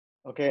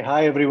Okay,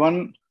 hi everyone.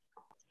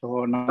 So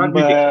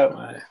நம்ம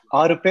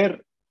ஆறு பேர்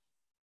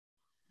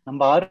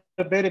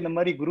இந்த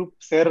மாதிரி குரூப்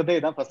சேர்றதே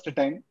இதான் first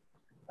time.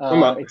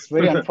 It's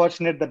very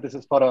unfortunate that this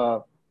is for a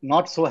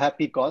not so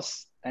happy cause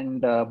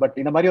and but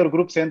இந்த மாதிரி ஒரு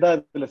குரூப் சேர்ந்தா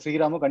இதுல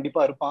ஸ்ரீராமும்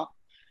கண்டிப்பா இருப்பான்.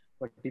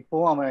 பட்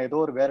இப்போ அவன் ஏதோ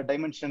ஒரு வேற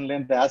டைமென்ஷன்ல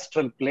இருந்து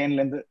ஆஸ்ட்ரல் பிளேன்ல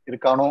இருந்து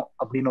இருக்கானோ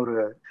அப்படின்னு ஒரு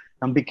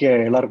நம்பிக்கை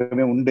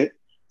எல்லாருக்குமே உண்டு.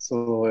 ஸோ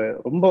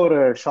ரொம்ப ஒரு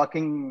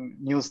ஷாக்கிங்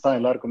நியூஸ் தான்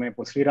எல்லாருக்குமே.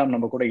 இப்போ ஸ்ரீராம்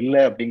நம்ம கூட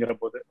இல்லை அப்படிங்கிற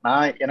போது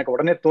எனக்கு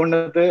உடனே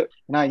தோணுது,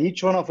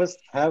 each one of us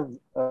have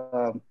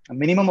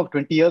minimum of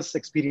 20 years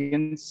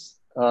experience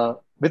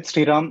with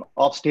Sriram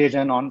of stage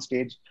and on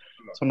stage.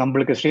 So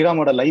நம்மளுக்கு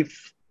ஸ்ரீராமோட லைஃப்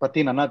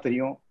பத்தி நல்லா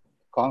தெரியும்,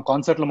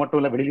 கான்சர்ட்ல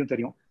மட்டும் இல்லை வெளியும்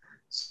தெரியும்.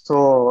 ஸோ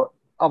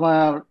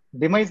அவன்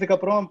டிமைஸுக்கு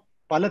அப்புறம்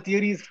பல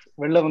தியரிஸ்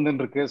வெளில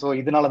வந்துட்டு இருக்கு. ஸோ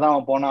இதனாலதான்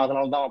அவன் போனா,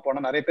 அதனாலதான் அவன்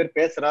போனா, நிறைய பேர்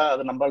பேசுறா,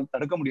 அதை நம்மளால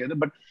தடுக்க முடியாது.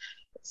 But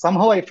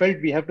somehow I felt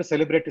we have to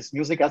celebrate his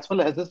music as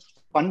well as his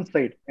fun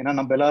side. ஏன்னா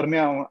நம்ம எல்லாருமே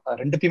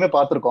ரெண்டுத்தையுமே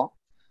பார்த்துருக்கோம்.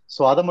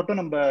 ஸோ அதை மட்டும்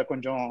நம்ம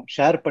கொஞ்சம்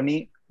ஷேர் பண்ணி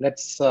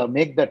let's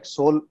make that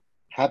soul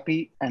happy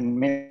and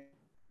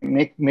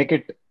make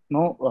it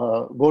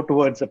go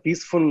towards a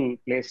peaceful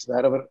place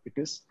wherever it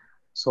is.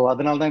 So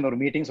அதனால தான் இந்த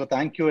ஒரு மீட்டிங். So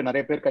thank you.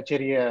 நிறைய பேர்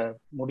கச்சேரியை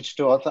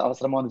முடிச்சுட்டு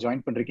அவசரமா வந்து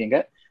ஜாயின் பண்ணிருக்கீங்க.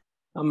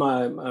 ஆமா,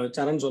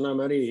 சரண் சொன்ன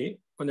மாதிரி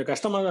கொஞ்சம்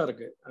கஷ்டமா தான்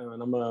இருக்கு.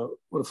 நம்ம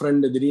ஒரு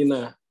ஃப்ரெண்டு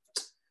திடீர்னு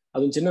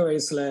அதுவும் சின்ன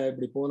வயசுல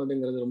இப்படி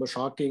போனதுங்கிறது ரொம்ப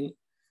ஷாக்கிங்.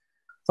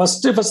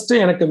 ஃபர்ஸ்ட்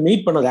எனக்கு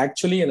மீட் பண்ணது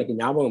ஆக்சுவலி எனக்கு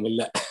ஞாபகம்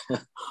இல்லை.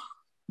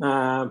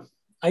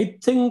 ஐ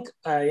திங்க்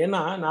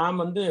ஏன்னா நான்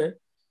வந்து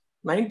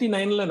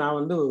 99ல நான்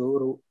வந்து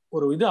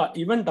ஒரு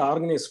ஈவெண்ட்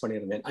ஆர்கனைஸ்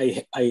பண்ணியிருந்தேன்.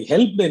 I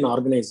help in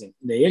organising.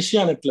 இந்த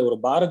ஏஷியா நெட்ல ஒரு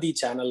பாரதி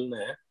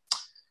சேனல்னு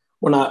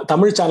நான்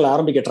தமிழ் சேனல்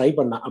ஆரம்பிக்க ட்ரை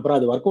பண்ணேன். அப்புறம்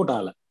அது ஒர்க் அவுட்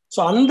ஆகல. ஸோ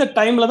அந்த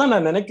டைம்ல தான்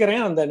நான்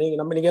நினைக்கிறேன்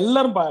நீங்க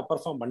எல்லாரும்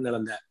பெர்ஃபார்ம்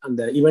பண்ணல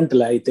அந்த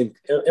ஈவெண்ட்ல. I think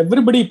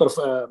everybody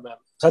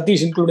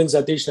Satish including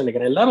Satish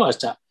நினைக்கிறேன், எல்லாரும்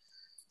ஆச்சா.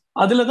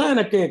 அதுல தான்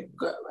எனக்கு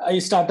I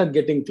started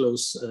getting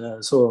close.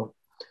 So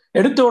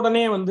எடுத்த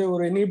உடனே வந்து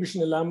ஒரு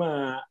இன்ஹிபிஷன் இல்லாம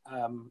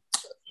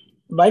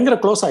பயங்கர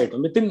க்ளோஸ்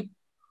ஆயிட்டோம். Within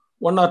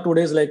 1 or 2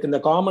 days. லைக் இந்த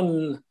காமன்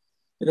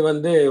இது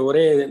வந்து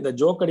ஒரே இந்த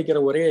ஜோக்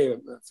அடிக்கிற ஒரே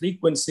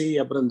ஃப்ரீக்வன்சி.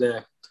 அப்புறம் இந்த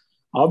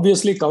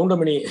ஆப்வியஸ்லி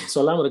கவுண்டமணி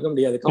சொல்லாம இருக்க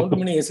முடியாது.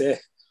 Goundamani is a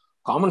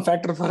common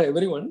factor for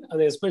every one.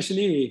 அது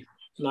எஸ்பெஷலி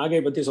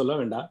நாகை பத்தி சொல்ல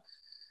வேண்டாம்.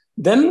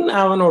 தென்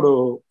அவனோட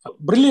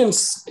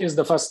brilliance is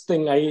the first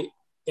thing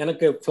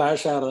எனக்கு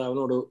ஃபிளாஷ்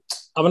ஆகிறது.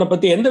 அவனை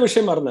பத்தி எந்த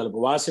விஷயமா இருந்தாலும்,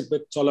 இப்போ வாசிப்பு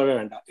சொல்லவே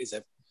வேண்டாம். Is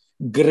a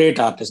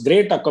great artist,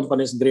 great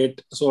அக்கம்பனிஸ்ட்,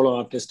 great solo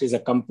artist, is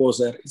a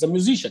composer, is a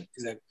musician,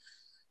 is a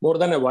more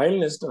than a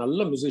violinist.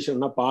 நல்ல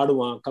மியூசிஷியன்னா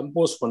பாடுவான்,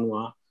 கம்போஸ்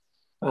பண்ணுவான்.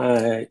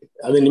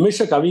 அது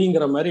நிமிஷ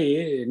கவிங்கிற மாதிரி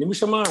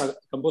நிமிஷமா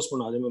கம்போஸ்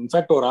பண்ணுவான். அது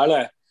இன்ஃபேக்ட் ஒரு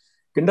ஆளை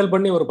கிண்டல்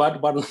பண்ணி ஒரு பாட்டு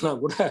பாடணும்னா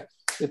கூட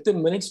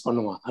வித்தின் மினிட்ஸ்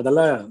பண்ணுவான்.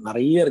 அதெல்லாம்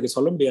நிறைய இருக்கு,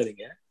 சொல்ல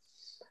முடியாதுங்க.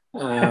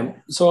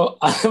 ஸோ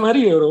அது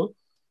மாதிரி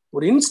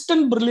ஒரு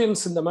இன்ஸ்டன்ட்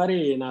பிரில்லியன்ஸ் இந்த மாதிரி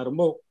நான்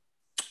ரொம்ப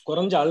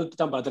குறைஞ்ச அழுத்து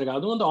தான் பார்த்துருக்கேன்.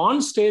 அதுவும் வந்து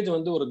ஆன் ஸ்டேஜ்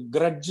வந்து ஒரு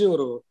கிரட்ஜ்,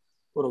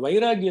 ஒரு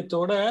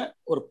வைராகியத்தோட,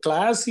 ஒரு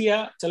கிளாஸியா.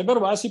 சில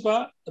பேர் வாசிப்பா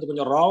அது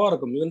கொஞ்சம் ராவா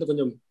இருக்கும், இது வந்து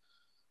கொஞ்சம்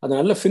அது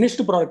நல்ல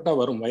ஃபினிஷ்டு ப்ராடக்டா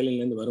வரும்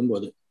வயலின்ல இருந்து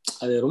வரும்போது.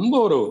 அது ரொம்ப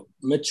ஒரு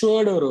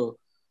மெச்சுவர்டு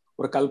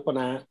ஒரு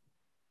கல்பனை.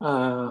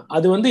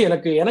 அது வந்து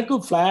எனக்கு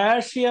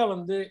ஃபிளாஷியா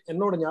வந்து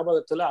என்னோட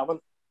ஞாபகத்துல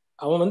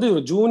அவன் வந்து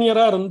ஒரு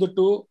ஜூனியரா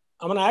இருந்துட்டு,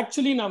 அவன்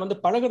ஆக்சுவலி நான் வந்து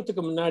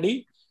பழகிறதுக்கு முன்னாடி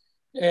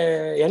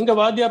எங்க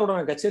வாத்தியாரோட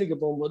நான் கச்சேரிக்கு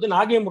போகும்போது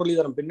நாகை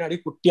முரளிதரன் பின்னாடி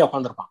குட்டியா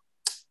உட்காந்துருப்பான்.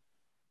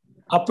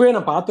 அப்பவே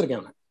நான்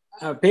பார்த்துருக்கேன்.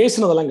 அவன்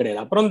பேசினதெல்லாம்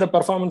கிடையாது, அப்புறம் இந்த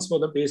பெர்ஃபார்மன்ஸ்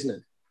போது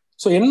பேசினது.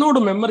 ஸோ என்னோட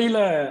மெமரியில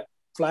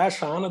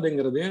ஃபிளாஷ்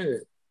ஆனதுங்கிறது,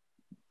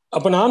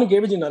 அப்ப நானும்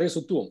கேவிஜி நிறைய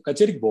சுத்துவோம்,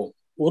 கச்சேரிக்கு போவோம்,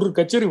 ஒரு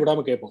கச்சேரி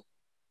விடாம கேட்போம்.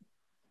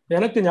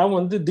 எனக்கு ஞாபகம்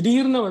வந்து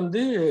திடீர்னு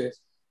வந்து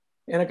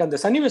எனக்கு அந்த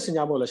சன்னிவேசம்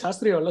ஞாபகம் இல்லை.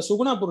 சாஸ்திரியாவில்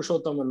சுகுணா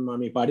புருஷோத்தமன்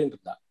மாமி பாடின்னு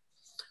இருந்தா.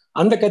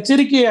 அந்த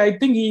கச்சேரிக்கு I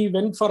think he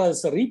went for as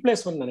a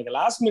replacement நினைக்கிறேன்.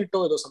 லாஸ்ட் மினிட்டோ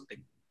ஏதோ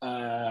something.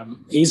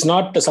 he is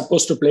not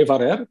supposed to play for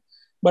her,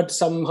 but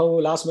somehow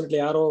last மினிட்ல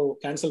யாரோ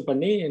கேன்சல்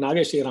பண்ணி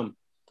நாகை ஸ்ரீராம்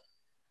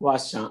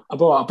வாசிச்சான்.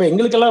 அப்போ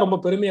எங்களுக்கெல்லாம் ரொம்ப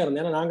பெருமையா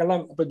இருந்தது. ஏன்னா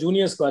நாங்கெல்லாம் இப்போ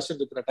ஜூனியர்ஸ்க்கு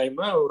வாசிச்சுட்டு இருக்கிற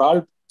டைம் ஒரு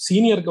ஆள்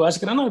சீனியருக்கு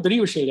வாசிக்கிறான்னா அது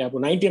பெரிய விஷயம் இல்லையா?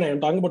 அப்போ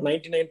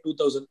 99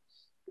 2000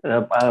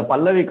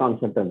 பல்லவி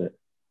கான்செப்ட் அது.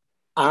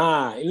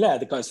 இல்ல,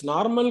 அது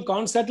நார்மல்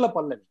கான்செர்ட்ல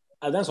பல்லவி.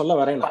 அதான் சொல்ல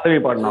வரேன்.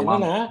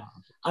 என்னன்னா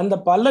அந்த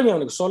பல்லவி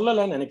அவனுக்கு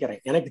சொல்லலன்னு நினைக்கிறேன்,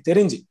 எனக்கு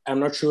தெரிஞ்சு. I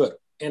am not sure.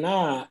 ஏன்னா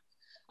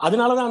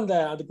அதனாலதான்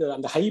அதுக்கு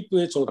அந்த ஹைப்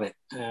சொல்றேன்.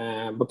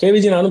 இப்போ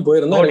கேவிஜி நானும்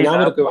போயிருந்தேன்,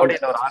 ஞாபகம்.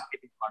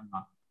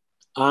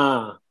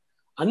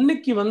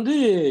 அன்னைக்கு வந்து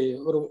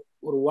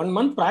ஒரு 1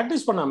 month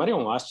ப்ராக்டிஸ் பண்ண மாதிரி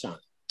அவன் வாசிச்சான்.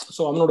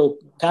 ஸோ அவனோட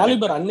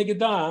கேலிபர் அன்னைக்கு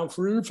தான்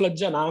ஃபுல்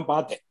ஃபிளட்ஜா நான்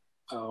பார்த்தேன்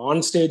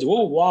ஆன் ஸ்டேஜ். ஓ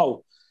வாவ்,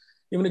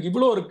 இவனுக்கு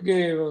இவ்வளோ இருக்கு,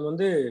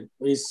 வந்து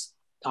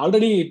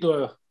ஆல்ரெடி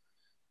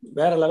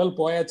வேற லெவல்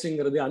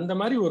போயாச்சுங்கிறது. அந்த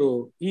மாதிரி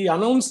he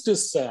announced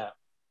his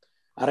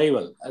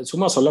arrival. அது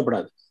சும்மா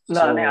சொல்லப்படாது.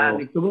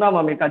 சுகுணா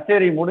மாமி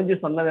கச்சேரி முடிஞ்சு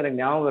சொன்னது எனக்கு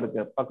ஞாபகம்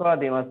இருக்கு.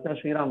 பக்கவாதி வாசிச்சா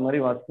ஸ்ரீராம் மாதிரி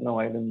வாசிக்கணும்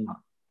வயலின் தான்.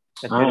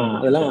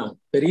 அதெல்லாம்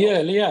பெரிய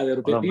இல்லையா? அது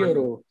ஒரு பெரிய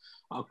ஒரு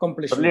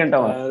அக்கம்ப்ளிஷ்மென்ட்.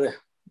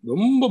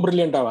 ரொம்ப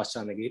பிரில்லியண்டா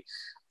வாசிச்சா அன்னைக்கு.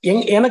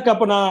 எனக்கு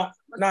அப்ப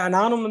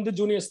நானும் வந்து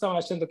ஜூனியர்ஸ் தான்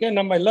வாசிச்சிருக்கேன்.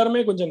 நம்ம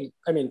எல்லாருமே கொஞ்சம்,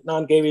 ஐ மீன்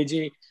நான்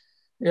கேவிஜி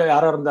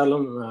யாரா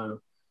இருந்தாலும்.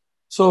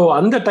 ஸோ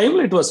அந்த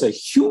டைம்ல it was a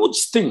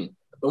huge thing,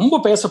 ரொம்ப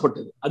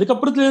பேசப்பட்டது.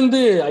 அதுக்கப்புறத்துல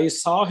இருந்து ஐ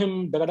சா ஹிம்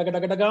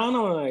டகடகடகடகான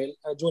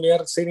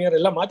ஜூனியர் சீனியர்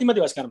எல்லாம் மாத்தி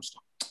மாத்தி வாசிக்க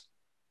ஆரம்பிச்சிட்டோம்.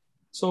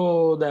 ஸோ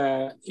த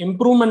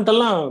இம்ப்ரூவ்மெண்ட்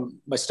எல்லாம்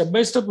ஸ்டெப்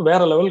பை ஸ்டெப்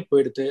வேற லெவலுக்கு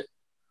போயிடுது.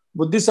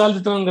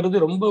 புத்திசாலித்தனங்கிறது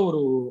ரொம்ப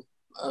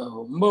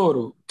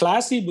ஒரு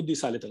கிளாசி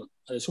புத்திசாலித்தனம்,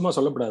 அது சும்மா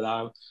சொல்லப்படாதா.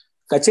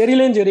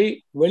 கச்சேரியிலையும் சரி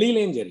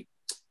வெளியிலையும் சரி,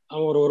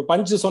 அவன் ஒரு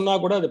பஞ்சு சொன்னா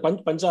கூட அது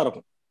பஞ்சா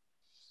இருக்கும்.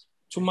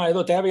 சும்மா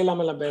ஏதோ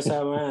தேவையில்லாம எல்லாம்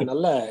பேசாம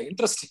நல்ல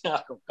இன்ட்ரெஸ்டிங்கா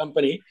இருக்கும்.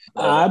 கம்பெனி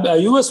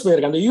யூஎஸ்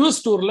போயிருக்கேன். அந்த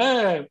யூஎஸ் டூர்ல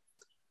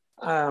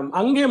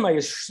அங்கேயும் ஐ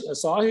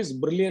சா ஹிஸ்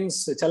பிரில்லியன்ஸ்.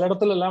 சில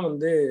இடத்துல எல்லாம்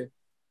வந்து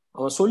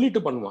அவன்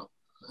சொல்லிட்டு பண்ணுவான்.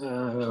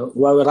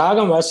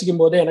 ராகம்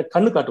வாசிக்கும் போதே எனக்கு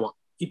கண்ணு காட்டுவான்,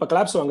 இப்ப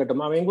கிளாப்ஸ்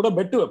வாங்கட்டுமா, அவன் கூட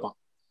பெட்டு வைப்பான்.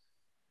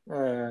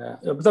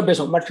 இப்படிதான்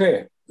பேசுவான், மற்றே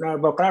நான்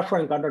இப்போ கிளாப்ஸ்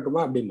வாங்கி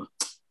காட்டட்டுமா அப்படிமா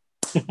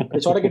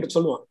சொடக்கிட்டு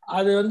சொல்லுவான்.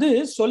 அது வந்து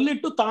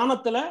சொல்லிட்டு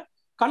தானத்துல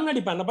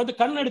கண்ணடிப்பேன், என்னை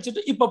பார்த்து கண்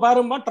அடிச்சுட்டு இப்ப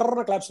பாருமா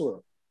டர்ற கிளாப்ஸ்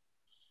வரும்.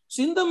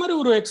 இந்த மாதிரி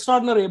ஒரு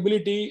எக்ஸ்ட்ராடினரி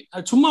எபிலிட்டி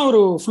சும்மா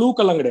ஒரு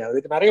ஃப்ளூக்கெல்லாம் கிடையாது,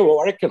 அதுக்கு நிறைய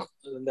உழைக்கணும்.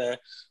 இந்த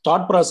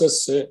தாட்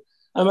ப்ராசஸ்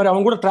அது மாதிரி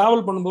அவங்க கூட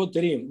டிராவல் பண்ணும்போது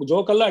தெரியும்.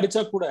 ஜோக்கெல்லாம்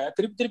அடிச்சா கூட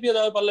திருப்பி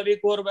ஏதாவது பல்லவி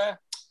கோர்வை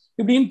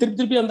இப்படின்னு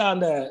திருப்பி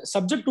அந்த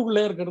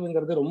சப்ஜெக்டுக்குள்ளே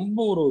இருக்கிறதுங்கிறது ரொம்ப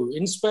ஒரு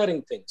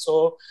இன்ஸ்பைரிங் திங். ஸோ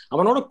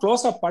அவனோட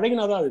க்ளோஸா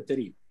பழகினாதான் அது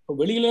தெரியும். இப்போ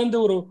வெளியிலேருந்து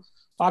ஒரு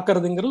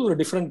பாக்குறதுங்கிறது ஒரு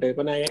டிஃப்ரெண்ட்.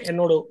 இப்போ நான்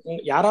என்னோட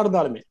யாரா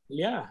இருந்தாலுமே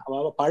இல்லையா,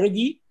 அவ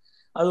பழகி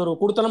அது ஒரு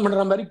குடுத்தனம்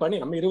பண்ற மாதிரி பண்ணி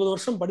நம்ம 20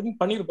 வருஷம்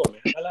பண்ணியிருப்போமே.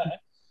 அதனால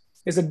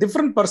it's a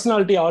different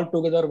personality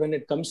altogether when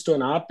it comes to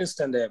an artist,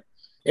 and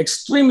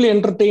extremely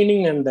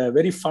entertaining and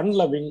very fun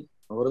loving.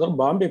 ஒரு தடவை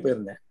பாம்பே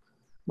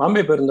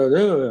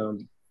போயிருந்தது.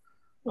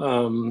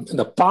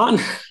 இந்த பான்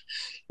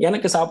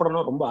எனக்கு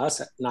சாப்பிடணும் ரொம்ப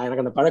ஆசை.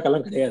 எனக்கு அந்த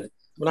பழக்கெல்லாம் கிடையாது.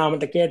 நான்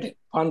அவன்கிட்ட கேட்டேன்,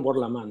 பான்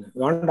போடலாமா,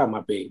 வேண்டாமா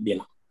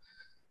அப்படின்னா.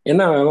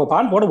 என்ன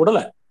பான் போட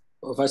விடலை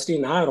ஃபர்ஸ்ட்.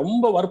 நான்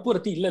ரொம்ப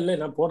வற்புறுத்தி இல்லை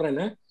நான்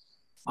போடுறேன்னு.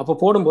 அப்போ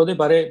போடும்போது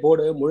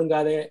போடு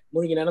முழுங்காதே,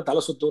 முழுங்கினேன்னா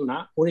தலை சுத்தும்னா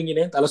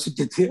முழுங்கினேன், தலை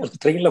சுத்திட்டு அந்த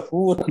ட்ரெயின்ல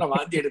பூரா நான்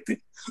வாந்தி எடுத்து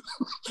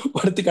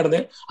படுத்து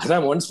கிடந்தேன்.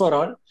 அதான் ஒன்ஸ் ஃபார்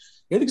ஆல்.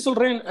 எதுக்கு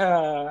சொல்றேன்,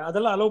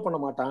 அதெல்லாம் அலோவ் பண்ண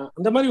மாட்டான்.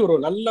 அந்த மாதிரி ஒரு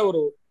நல்ல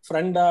ஒரு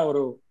ஃப்ரெண்டா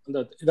ஒரு அந்த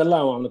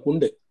இதெல்லாம் அவனுக்கு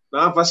உண்டு.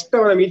 நான் ஃபர்ஸ்ட்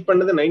அவனை மீட்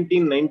பண்ணது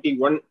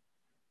 1991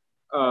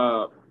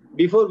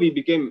 பிஃபோர் வி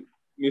பிகேம்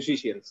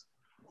மியூசிஷியன்ஸ்.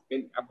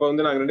 அப்போ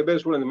வந்து நாங்கள் 2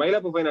 பேரும் ஸ்டூடெண்ட்.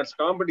 மயிலாப்பூர் ஃபைன் ஆர்ட்ஸ்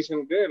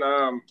காம்படிஷனுக்கு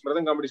நான்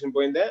மிருதங்க காம்படிஷன்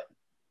போயிருந்தேன்,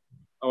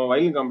 அவன்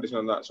வயலின் காம்படிஷன்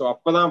வந்தான். ஸோ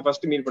அப்பதான்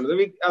ஃபர்ஸ்ட் மீட்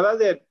பண்ணது.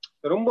 அதாவது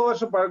ரொம்ப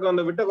வருஷம் பழக்கம்,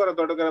 அந்த விட்ட குறை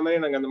தொடக்கிற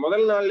மாதிரி நாங்கள் அந்த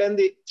முதல் நாள்ல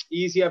இருந்து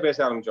ஈஸியா பேச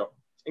ஆரம்பிச்சோம்.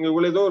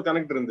 எங்களுக்குள்ள ஏதோ ஒரு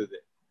கனெக்ட் இருந்தது.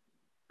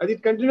 அது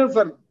it continue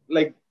for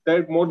like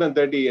more than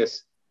 30 years.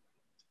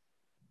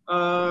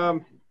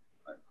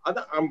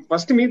 அதான்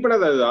ஃபர்ஸ்ட் மீட்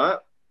பண்ணது அதுதான்.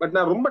 பட்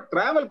நான் ரொம்ப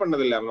டிராவல்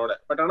பண்ணது இல்லை அவனோட.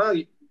 பட் ஆனா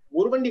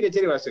ஒரு வண்டி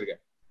கச்சேரி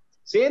வாசிச்சிருக்கேன்,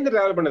 சேர்ந்து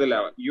டிராவல் பண்ணது இல்லை.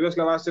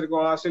 யூஎஸ்ல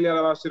வாசிச்சிருக்கோம்,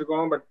 ஆஸ்திரேலியால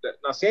வாசிச்சிருக்கோம். பட்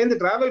நான் சேர்ந்து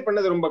டிராவல்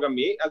பண்ணது ரொம்ப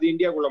கம்மி, அது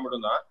இந்தியாக்குள்ள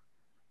மட்டும்தான்.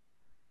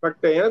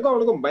 பட் எனக்கும்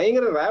அவனுக்கும்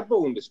பயங்கர ரேப்போ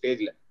உண்டு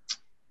ஸ்டேஜ்ல.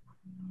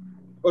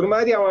 ஒரு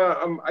மாதிரி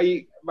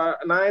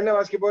நான் என்ன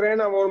வாசிக்க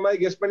போறேன்னு அவன் ஒரு மாதிரி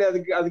கெஸ் பண்ணி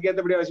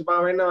அதுக்கேற்றபடி வாசிப்பான்.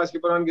 அவன் என்ன வாசிக்க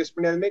போறான்னு கெஸ்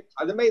பண்ணி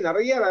அது மாதிரி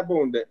நிறைய ரேப்போ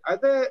உண்டு.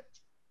 அது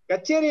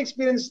கச்சேரி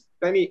எக்ஸ்பீரியன்ஸ்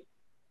தனி.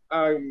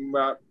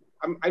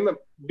 I'm a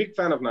big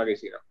fan of Nagai R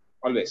Sriram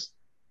always.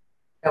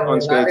 On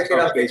stage.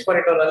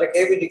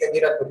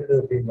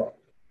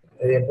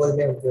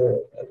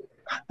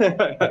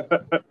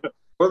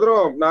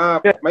 நான்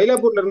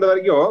மயிலாப்பூர்ல இருந்த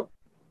வரைக்கும்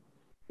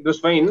it was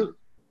fine.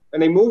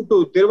 When I moved to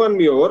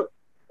Trivandrum,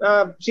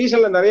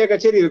 சீசன்ல நிறைய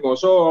கச்சேரி இருக்கும்.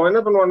 சோ அவன்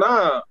என்ன பண்ணுவான்னா,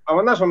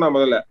 அவன் தான் சொன்னான்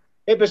முதல்ல,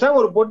 பேசாம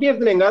ஒரு பொட்டி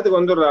எடுத்து எங்காத்துக்கு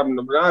வந்துடுறா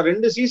அப்படின்னு. நான்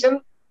 2 சீசன்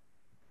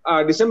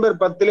டிசம்பர்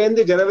 10ல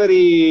இருந்து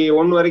ஜனவரி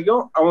 1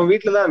 வரைக்கும் அவன்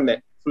வீட்டுல தான்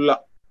இருந்தேன் ஃபுல்லா.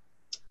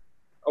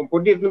 அவன்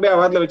பொட்டி எடுத்துன்னு போய்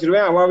அவத்துல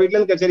வச்சிருவேன். அவன் வீட்டுல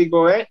இருந்து கச்சேரிக்கு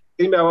போவேன்,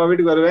 திரும்பி அவன்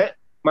வீட்டுக்கு வருவேன்.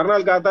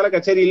 மறுநாள் காத்தால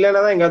கச்சேரி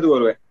இல்லைன்னா தான் எங்காத்துக்கு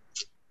வருவேன்.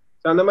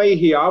 அந்த மாதிரி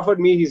he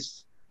offered me his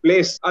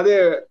place. அது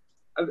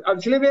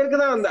சில பேருக்கு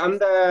தான்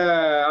அந்த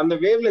அந்த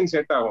வேவ் லென்த்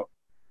செட் ஆகும்.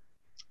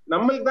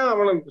 நம்மளுக்கு தான்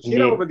அவனுக்கு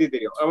ஸ்ரீராம பத்தி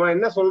தெரியும். அவன்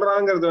என்ன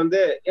சொல்றாங்கிறது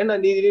வந்து, ஏன்னா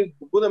நீ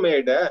பூதமே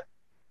ஆயிட்ட,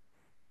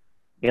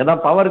 ஏதோ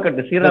பவர் கட்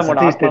ஸ்ரீராமோட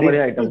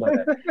ஆயிட்டம்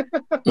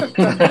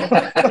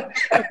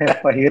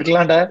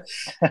இருக்கலாம்டா.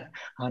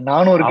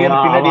 நானும் ஒரு கேள்வி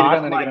பின்னாடி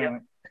இருக்கான்னு நினைக்கிறேன்.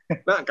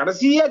 நான்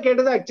கடைசியா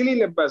கேட்டது ஆக்சுவலி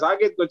இல்ல, இப்ப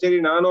சாகேத் கொச்சேரி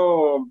நானும்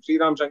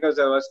ஸ்ரீராம் சங்கர்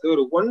சார் வாசித்து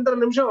ஒரு 1.5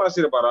 நிமிஷம்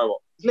வாசிப்பார்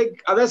ஆகும். லைக்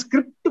அத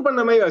ஸ்கிரிப்ட்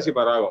பண்ண மாதிரி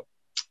வாசிப்பார் ஆகும்.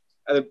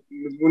 அது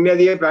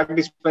முன்னாடியே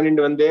பிராக்டிஸ்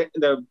பண்ணிட்டு வந்து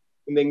இந்த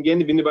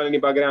இங்கேருந்து பிந்து பாலனி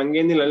பாக்குறேன்,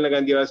 அங்கேருந்து நல்ல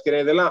காந்தி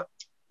வாசிக்கிறேன், இதெல்லாம்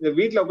இந்த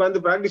வீட்டுல உட்காந்து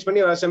பிராக்டிஸ் பண்ணி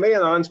வாசிச்ச மாதிரி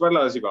அந்த ஆன்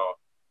ஸ்பாட்ல வாசிப்பாங்க.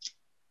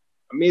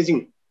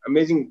 Amazing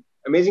amazing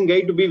amazing guy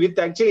to be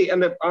with. Actually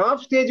அந்த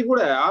ஆஃப் ஸ்டேஜ்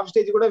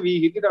கூட வி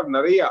ஹிட் இட் ஆஃப்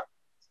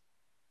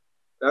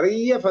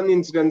நிறைய ஃபன்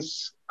இன்சிடென்ட்ஸ்.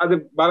 அது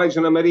பாலாஜி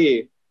சொன்ன மாதிரி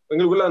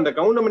எங்களுக்குள்ள அந்த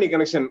கவுண்டமணி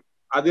கனெக்ஷன்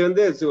அது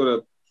வந்து ஒரு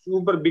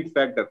சூப்பர் பிக்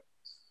ஃபேக்டர்.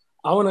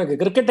 அவனுக்கு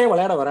கிரிக்கெட்டே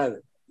விளையாட வராது.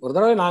 ஒரு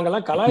தடவை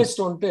நாங்கெல்லாம்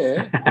கலாய்ச்சிட்டோன்ட்டு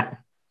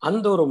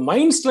அந்த ஒரு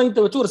மைண்ட்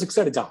ஸ்ட்ரென்த் வச்சு ஒரு 6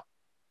 அடிச்சான்.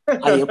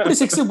 அது எப்படி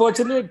 6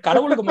 போச்சுன்னு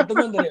கடவுளுக்கு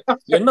மட்டும்தான் தெரியும்.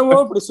 என்னவோ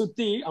இப்படி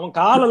சுத்தி அவன்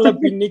காலெல்லாம்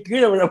பின்னி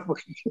கீழே விழ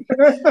போய்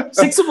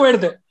 6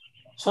 போயிடுது.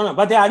 சொன்ன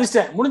பாத்தியா,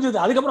 அடிச்சிட்டேன், முடிஞ்சது.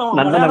 அதுக்கப்புறம்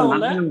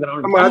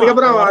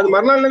அது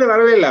மறுநாள்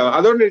வரவே இல்லை.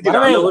 அதோட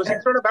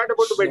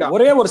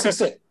ஒரே ஒரு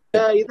 6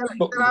 இந்த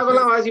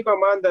ராகம்லாம்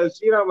வாசிப்பாமா இந்த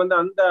ஸ்ரீராம் வந்து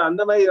அந்த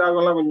அந்த மாதிரி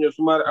ராகம்லாம் கொஞ்சம்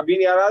சுமார்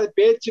அப்படின்னு யாராவது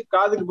பேச்சு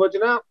காதுக்கு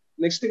போச்சுன்னா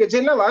நெக்ஸ்ட்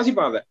கச்சேரிலாம்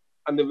வாசிப்பான் அதை.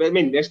 அந்த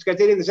நெக்ஸ்ட்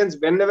கச்சேரி இன் the sense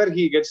whenever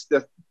he gets the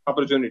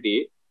opportunity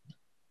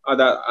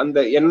அத அந்த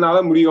என்னால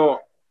முடியும்,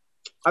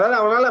 அதாவது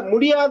அவனால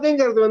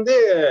முடியாதுங்கிறது வந்து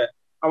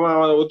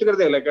அவன்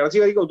ஒத்துக்கிறதே இல்லை,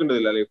 கடைசி வரைக்கும்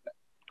ஒத்துனது இல்லை லைஃப்ல.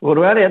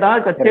 ஒருவேளை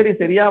ஏதாவது கச்சேரி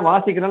சரியா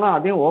வாசிக்கிறனா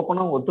அதையும்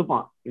ஓப்பனா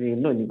ஒத்துப்பான். இது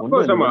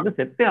இன்னும்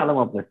செட்டே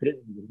ஆலமா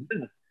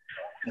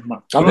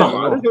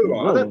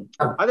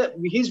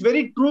he is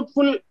very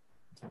truthful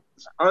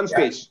on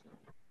stage.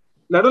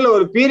 நடுவுல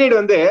ஒரு பீரியட்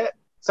வந்து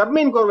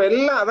சப்மெயின் கோர்வை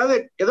எல்லாம் அதாவது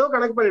ஏதோ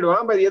கனெக்ட்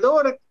பண்ணிடுவான், பட் ஏதோ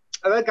ஒரு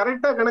அதாவது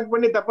கரெக்டா கனெக்ட்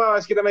பண்ணி தப்பா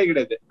வாசிக்கிற மாதிரி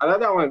கிடையாது.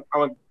 அதாவது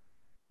அவன்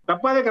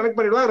தப்பாவே கனெக்ட்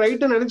பண்ணிடுவான்,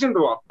 ரைட்டு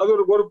நினைச்சுடுவான். அது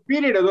ஒரு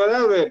பீரியட், அதாவது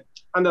ஒரு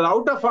அந்த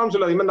அவுட் ஆஃப் ஃபார்ம்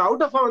சொல்லாது. இந்த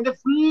அவுட் ஆஃப் ஃபார்ம் வந்து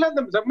ஃபுல்லா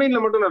இந்த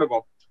சப்மெயின்ல மட்டும்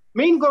நடக்கும்,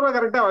 மெயின் கோர்வை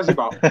கரெக்டா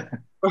வாசிப்பான்.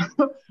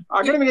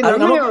 அகாடமிக்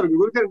நன்மையா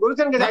இருக்கு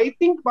குருச்சரன். ஐ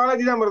திங்க்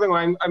பாலாஜி தான் மருதங்க,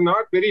 I am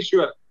not very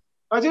sure.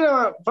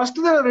 First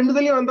தான் 2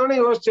 தடவையும் வந்தோடனே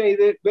யோசிச்சேன்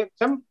இது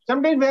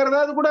சம்டைம் வேற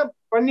ஏதாவது கூட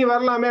பண்ணி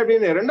வரலாமே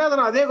அப்படின்னு. 2வது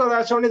தடவை அதே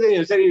வாசிச்சோடனே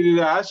தெரியும் சரி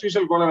இது ஆஸ்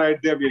யூஷுவல் கோலர்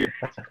ஆயிடுது அப்படின்னு.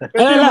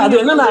 அது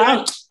என்னன்னா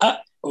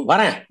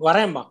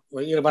வரேன்பா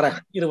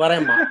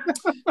வரேன்பா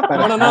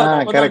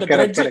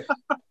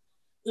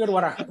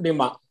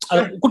அப்படிம்பா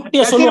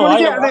குட்டியா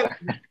சொல்லுவாங்க.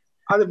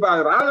 அது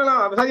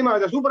ராகலாம் அவசாரியமா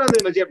சூப்பரா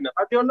இருந்துச்சு அப்படின்னு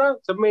பாத்தியோன்னா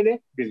செம்மைனே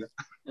அப்படின்னு.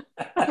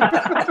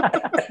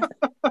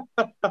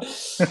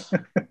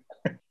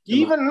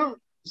 ஈவன்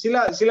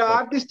சில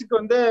ஆர்டிஸ்டுக்கு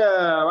வந்து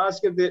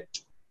வாசிக்கிறது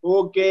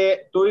ஓகே,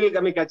 தொழில்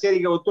கம்மி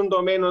கச்சேரிக்கு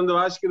ஒத்துண்டோமேன்னு வந்து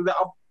வாசிக்கிறது,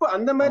 அப்ப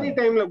அந்த மாதிரி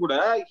டைம்ல கூட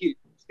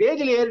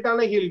ஸ்டேஜ்ல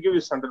ஏறிட்டானா he will give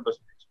his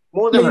 100%.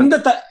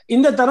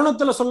 இந்த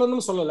தருணத்துல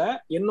சொல்லணும்னு சொல்லல,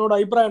 என்னோட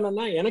அபிப்பிராயம்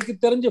என்னன்னா எனக்கு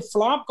தெரிஞ்ச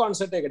ஃபிளாப்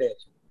கான்செப்டே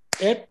கிடையாது.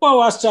 எப்ப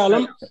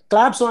வாசிச்சாலும்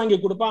கிளாப்ஸ் வாங்கி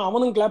கொடுப்பான்,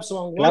 அவனும் கிளாப்ஸ்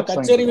வாங்குவான்,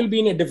 கச்சேரி will be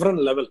in a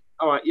different level.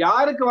 அவன்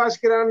யாருக்கு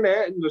வாசிக்கிறான்னு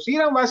இந்த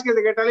ஸ்ரீராம்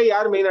வாசிக்கிறத கேட்டாலே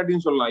யார் மெயின்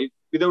ஆர்டிஸ்ட்னு சொல்லலாம்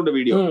வித்அவுட்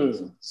வீடியோ.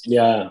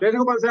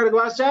 வேணுகோபால்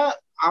சாருக்கு வாசிச்சா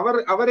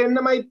அவர் என்ன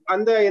மாதிரி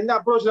அந்த எந்த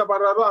அப்ரோச்ல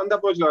பாடுறாரோ அந்த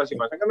அப்ரோச்ல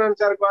வாசிப்பான்.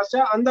 சங்கரநாதன் சாருக்கு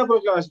வாசிச்சா அந்த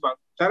அப்ரோச்ல வாசிப்பான்.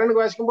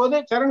 சரணுக்கு வாசிக்கும் போது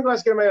சரணுக்கு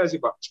வாசிக்கிற மாதிரி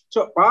வாசிப்பான். சோ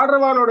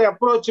பாடுறவாளோட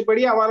அப்ரோச்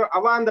படி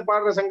அவ அந்த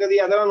பாடுற சங்கதி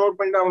அதெல்லாம் நோட்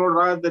பண்ணிட்டு அவனோட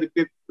ராகத்தை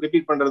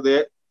ரிப்பீட் பண்றது.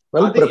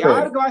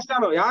 யாருக்கு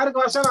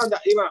வாசிச்சாலும் அந்த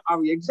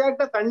அவன்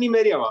எக்ஸாக்டா தண்ணி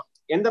மாதிரி அவன்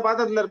எந்த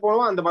பாத்திரத்துல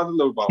இருப்போமோ அந்த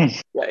பாத்திரத்துல இருப்பான்.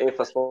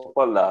 First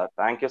of all,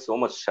 thank you so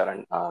much, Sharan,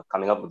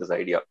 coming up with this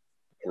idea.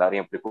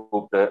 எல்லாரையும் இப்படி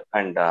கூப்பிட்டு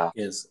and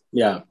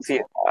see,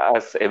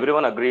 as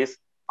everyone agrees,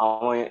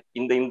 அவன்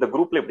இந்த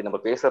குரூப்ல இப்படி நம்ம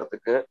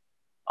பேசுறதுக்கு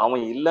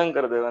அவன்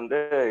இல்லங்கிறது வந்து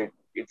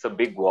it's a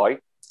big void.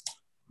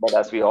 But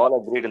as we all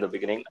agreed in the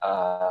beginning,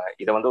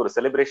 இத வந்து ஒரு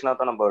செலிப்ரேஷனா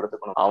தான் நம்ம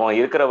எடுத்துக்கணும். அவன்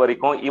இருக்கிற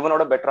வரைக்கும்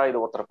இவனோட பெட்டரா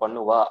இது ஒருத்தர்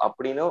பண்ணுவா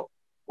அப்படின்னு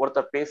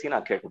ஒருத்தர் பேசி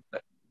நான்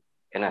கேட்டுட்டேன்.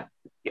 என்ன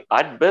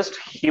at best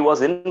he was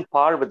in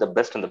par with the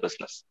best in the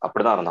business.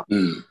 அப்படிதான் இருந்தான்.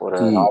 ஒரு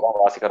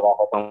நாடகம்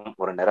வாசிக்கிறதாகட்டும்,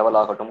 ஒரு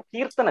நிரவலாகட்டும்,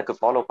 கீர்த்தனுக்கு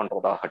ஃபாலோ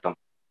பண்றதாகட்டும்.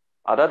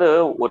 அதாவது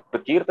ஒரு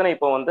கீர்த்தனை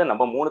இப்போ வந்து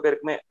நம்ம 3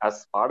 பேருக்குமே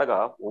அஸ் பாடகா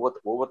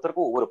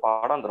ஒவ்வொருத்தருக்கும் ஒவ்வொரு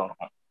பாடாந்திரம்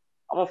இருக்கும்.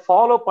 அவன்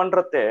ஃபாலோ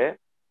பண்றதே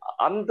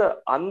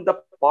அந்த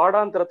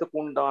பாடாந்திரத்துக்கு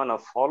உண்டான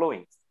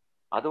ஃபாலோயிங்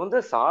அது வந்து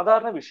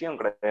சாதாரண விஷயம்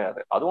கிடையாது.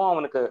 அதுவும்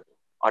அவனுக்கு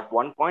at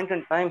one point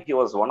in time he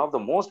was one of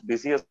the most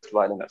busiest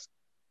violinists.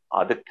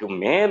 அதுக்கு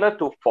மேல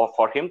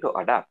for him to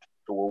adapt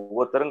to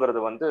ஒவ்வொருத்தருங்கிறது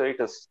வந்து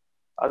இட் இஸ்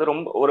அது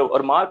ரொம்ப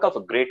ஒரு mark of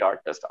a great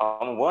artist.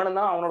 அவன்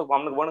வேணும்னா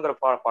அவனுக்கு வேணுங்கிற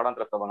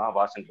பாடாந்திரத்தை வேணா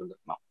வாசிட்டு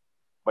இருந்திருக்கலாம்.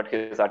 But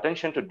his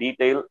attention to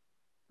detail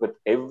with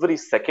every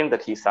second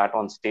that he sat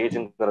on stage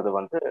ங்கிறது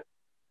வந்து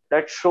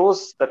that shows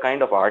the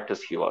kind of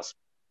artist he was.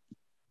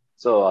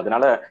 So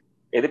அதனால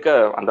எதுக்கு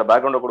அந்த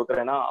பேக்ரவுண்ட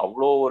கொடுக்குறேன்னா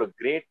அவ்வளோ ஒரு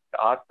great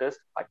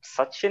artist at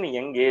such an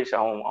young age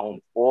அவன்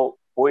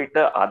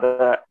போயிட்டு அதை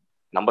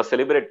நம்ம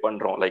செலிப்ரேட்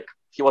பண்றோம். Like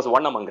he was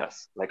one among us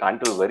like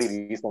until very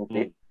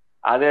recently.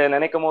 அதை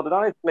நினைக்கும்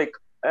போதுதான் it's like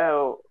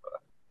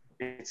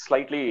it's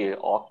slightly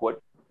awkward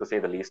to say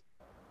the least.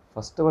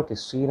 First வாட்டி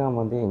ஸ்ரீராம்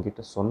வந்து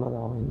என்கிட்ட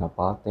சொன்னதாகவும் நான்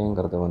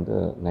பார்த்தேங்கிறது வந்து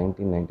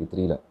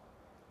 1993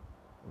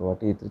 ஒரு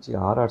வாட்டி திருச்சி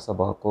ஆர்ஆர்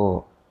சபாக்கோ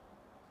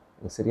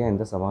எனக்கு சரியாக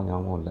எந்த சபா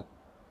ஞாபகம் இல்லை.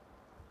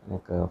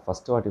 எனக்கு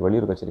ஃபஸ்ட்டு வாட்டி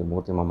வெளியூர் கச்சேரி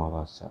மூர்த்தி மாமா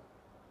வாசிச்சா.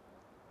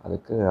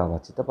 அதுக்கு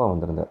அவள் சித்தப்பா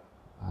வந்திருந்தார்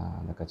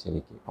அந்த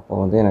கச்சேரிக்கு.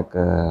 அப்போ வந்து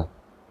எனக்கு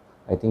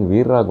ஐ திங்க்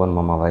வீரராகவன்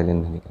மாமா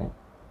வயலின்னு நினைக்கிறேன்,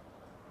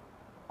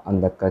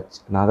 அந்த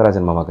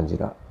நாகராஜன் மாமா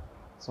கஞ்சிரா.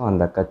 ஸோ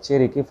அந்த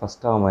கச்சேரிக்கு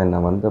ஃபஸ்ட்டு அவன் என்னை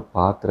வந்து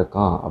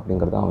பார்த்துருக்கான்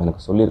அப்படிங்கிறத அவன்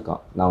எனக்கு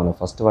சொல்லியிருக்கான். நான் அவனை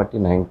ஃபஸ்ட்டு வாட்டி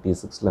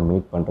 96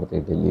 மீட் பண்ணுறது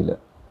டெல்லியில்.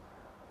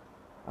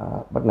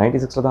 பட்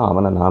 96 தான்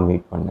அவனை நான்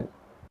மீட் பண்ணேன்.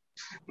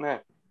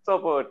 ஸோ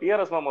இப்போ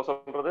டிஆர்எஸ் மாமா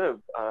சொல்கிறது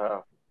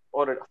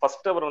ஒரு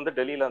ஃபர்ஸ்ட் அவர் வந்து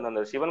டெல்லியில்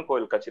அந்த சிவன்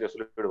கோயில் கச்சேரியை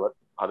சொல்லிவிடுவார்.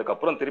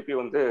 அதுக்கப்புறம் திருப்பி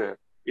வந்து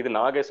இது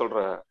நாகே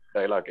சொல்கிற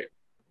டைலாகே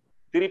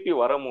திருப்பி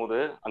வரும்போது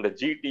அந்த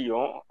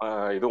ஜிடியும்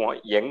இதுவும்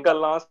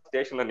எங்கெல்லாம்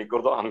ஸ்டேஷன்ல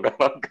நிக்கிறதோ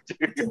அங்கெல்லாம்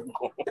கச்சேரி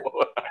இருக்கும்.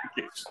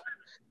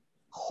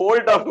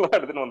 ஹோல்ட் ஆஃப்லாம்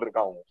எடுத்துன்னு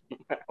வந்திருக்கான்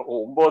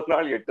 9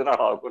 நாள் 8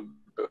 நாள் ஆகும்.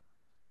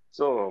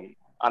 ஸோ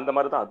அந்த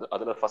மாதிரி தான்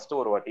அதுல ஃபர்ஸ்ட்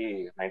ஒரு வாட்டி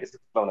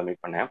 96 வந்து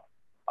மீட் பண்ணேன்.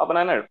 அப்போ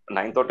நான்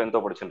 9th or 10th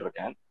படிச்சுட்டு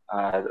இருக்கேன்.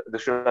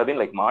 This should have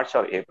been like March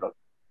R April.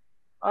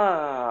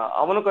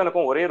 அவனுக்கும்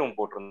எனக்கும் ஒரே ரூம்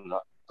போட்டிருந்தா.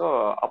 ஸோ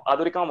அது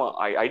வரைக்கும்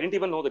ஐ didn't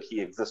even know that he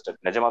existed.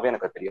 நிஜமாவே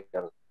எனக்கு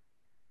தெரியாது.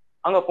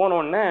 அங்க போன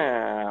உடனே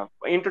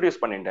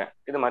இன்ட்ரடியூஸ் பண்ணிட்டேன்.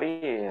 இது மாதிரி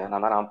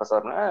நான் தான்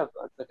ராம்பிரசாத்னு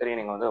தெரியும்,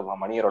 நீங்க வந்து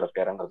மணியரோட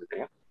பேருங்கிறது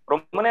தெரியும்.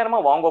 ரொம்ப நேரமா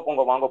வாங்க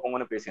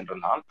போங்கன்னு பேசிட்டு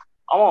இருந்தான்.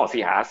 அவன்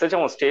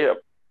அவன் stay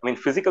I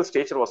mean physical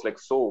stature was like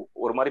so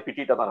ஒரு மாதிரி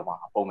பிட்டிட்டா தான்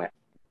இருப்பான் அப்பவுமே.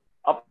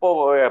 அப்போ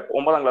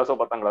 9ஆம் கிளாஸோ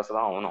 10ஆம் கிளாஸ்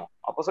தான் ஆகணும்.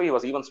 அப்போ so he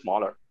was even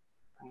smaller.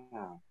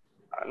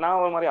 நான்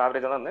ஒரு மாதிரி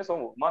ஆவரேஜா தான் இருந்தேன். ஸோ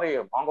மாதிரி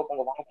வாங்க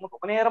போங்க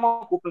ரொம்ப நேரமா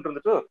கூப்பிட்டு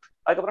இருந்துட்டு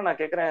அதுக்கப்புறம் நான்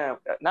கேட்கறேன்,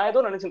 நான்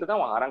ஏதோ நினைச்சிட்டு இருக்கேன்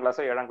அவன் 6ஆம்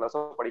கிளாஸோ 7ஆம்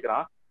கிளாஸோ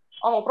படிக்கிறான்.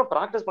 அவன் அப்புறம்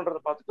ப்ராக்டிஸ் பண்றதை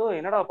பார்த்துட்டு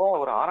என்னடா அப்போ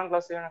ஒரு 6ஆம்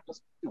கிளாஸ் 7ஆம்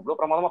கிளாஸ் இவ்வளவு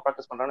பிரமாதமா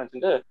ப்ராக்டிஸ் பண்றான்னு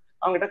நினைச்சிட்டு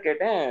அவங்க கிட்ட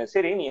கேட்டேன்,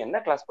 சரி நீ என்ன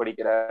கிளாஸ்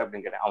படிக்கிற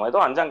அப்படின்னு கேட்டேன். அவன் ஏதோ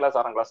 5ஆம் கிளாஸ்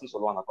 6ஆம் கிளாஸ்ன்னு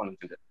சொல்லுவாங்க அப்போ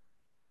நினைச்சிட்டு.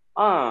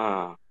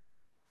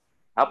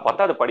 நான்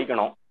 10வது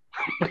படிக்கணும்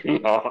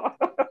அப்படின்னா.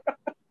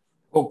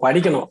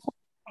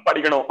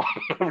 படிக்கணும்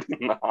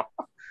அப்படின்னா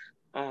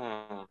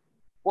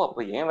ஓ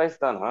அப்ப என் வயசு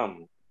தானா,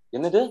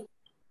 என்னது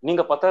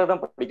நீங்க 10வது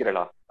தான்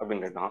படிக்கிறடா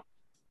அப்படின்னு கேட்டான்.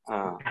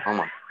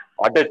 ஆமா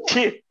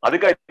அடச்சி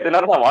அதுக்காக இத்தனை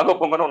நேரம் நான் வாங்க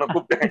போங்கன்னு உன்னை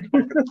கூப்பிட்டேன்.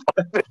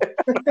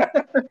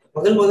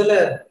 முதல்ல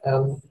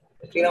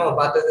ஸ்ரீராம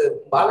பார்த்தது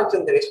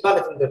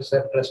பாலச்சந்தர்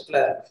சார் ட்ரஸ்ட்ல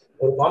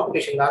ஒரு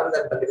காம்படிஷன்,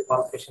 நார்மல்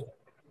காம்படிஷன்.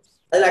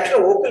 அதுல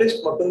ஆக்சுவலா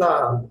வோக்கலிஸ்ட்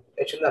மட்டும்தான்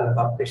வச்சிருந்தாங்க அந்த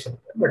காம்படிஷன்.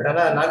 பட்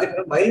ஆனா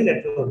நாங்க வயலின்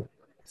எடுத்துக்கணும்.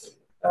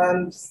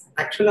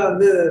 ஆக்சுவலா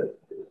வந்து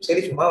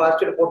சரி சும்மா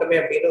வாசிச்சுட்டு போட்டோமே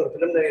அப்படின்னு ஒரு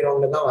பிலிமினரி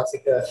ரவுண்ட்ல தான்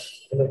வாசிக்க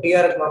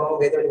டிஆர்எஸ்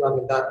மாமாவும் வேதவழி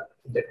மாமி தான்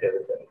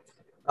இருக்கு.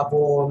 அப்போ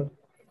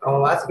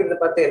அவன் வாசிக்கிறத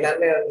பார்த்து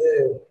எல்லாருமே வந்து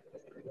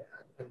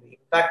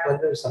இம்பாக்ட்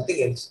வந்து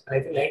சம்திங் எல்ஸ். ஐ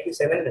திங்க்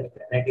 97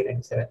 நினைக்கிறேன்,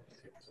 1997.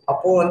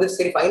 அப்போ வந்து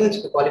சரி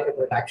ஃபைனல்ஸ்க்கு குவாலிஃபை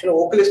பண்ணிட்டு ஆக்சுவலா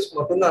வோக்கலிஸ்ட்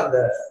மட்டும்தான் அந்த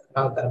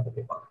நாங்கள்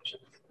தரப்பட்ட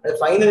காம்படிஷன். அது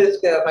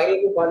ஃபைனலுக்கு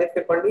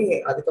குவாலிஃபை பண்ணி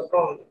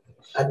அதுக்கப்புறம்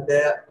அந்த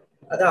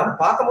அதான்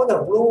பார்க்கும்போது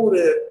அவ்வளோ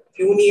ஒரு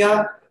பியூனியா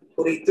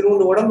ஒரு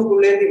திருவண்டு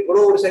உடம்புக்குள்ளே இருந்து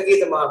இவ்வளவு ஒரு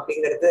சங்கீதமா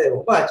அப்படிங்கிறது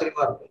ரொம்ப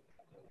ஆச்சரியமா இருக்கும்.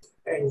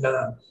 அண்ட்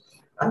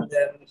அந்த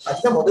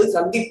அதுதான் முதல்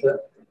சந்திப்பு.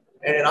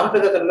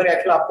 ராம்பிரசாத் அந்த மாதிரி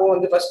ஆக்சுவலா அப்போ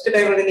வந்து ஃபர்ஸ்ட்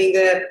டைம் வந்து நீங்க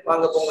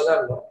வாங்க போங்கதான்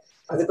இருந்தோம்.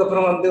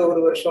 அதுக்கப்புறம் வந்து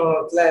ஒரு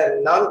வருஷத்துல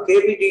நானும்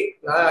கேவிடி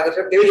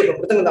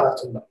புத்தகம் தான்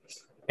வச்சிருந்தோம்.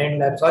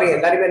 அண்ட் சாரி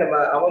எல்லாருமே நம்ம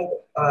அவன்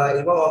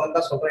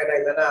தான் சொல்றேன், ஏன்னா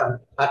இல்லைன்னா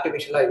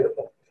ஆர்டிபிஷியலா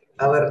இருக்கும்,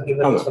 அவர்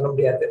இவர் சொல்ல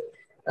முடியாது.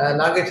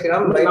 நாகை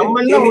ஸ்ரீராம்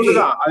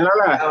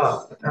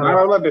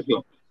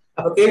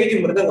அப்ப கேவிஜி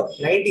மிருதங்கம்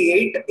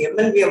 98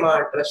 எம்எல்பிஎம்ஆ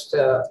ட்ரஸ்ட்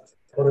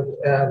ஒரு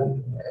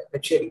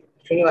கச்சேரி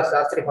ஸ்ரீனிவாஸ்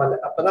சாஸ்திரி பால்.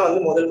 அப்பதான்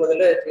வந்து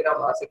முதல்ல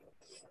ஸ்ரீராம் வாசிக்கும்.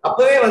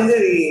 அப்பவே வந்து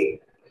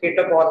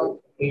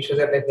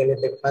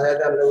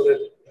அதாவது அந்த ஒரு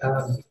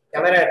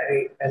கெமராட்ரி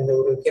அந்த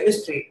ஒரு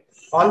chemistry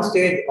on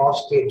stage of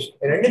stage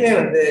ரெண்டுமே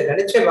வந்து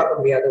நினைச்சே பார்க்க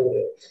முடியாத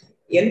ஒரு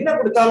என்ன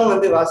கொடுத்தாலும்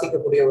வந்து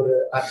வாசிக்கக்கூடிய ஒரு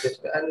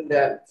ஆர்டிஸ்ட். அந்த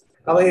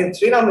அவன்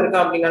ஸ்ரீராம்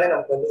இருக்கான் அப்படின்னாலே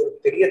நமக்கு வந்து ஒரு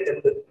பெரிய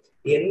தெம்பு.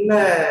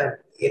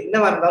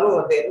 என்னவா இருந்தாலும்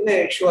வந்து என்ன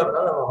இஷ்யூவா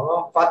இருந்தாலும்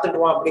அவன்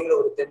பார்த்துட்டுவான் அப்படிங்கிற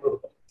ஒரு தெம்பு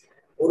இருக்கும்.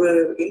 ஒரு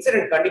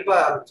இன்சிடென்ட் கண்டிப்பா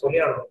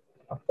சொல்லிடணும்.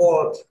 அப்போ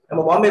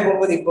நம்ம பாம்பே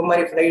போகும்போது இப்ப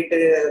மாதிரி ஃபிளைட்டு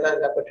இதெல்லாம்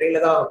இல்லை, அப்போ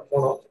ட்ரெயின்ல தான்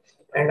போனோம்.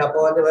 அண்ட் அப்போ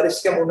வந்து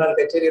வருஷம் 3 நாள்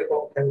கச்சேரி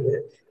இருக்கும்.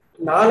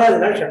 4வது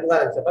நாள் ஷண்முகா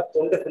இருந்தப்ப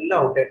தொண்டை ஃபுல்லா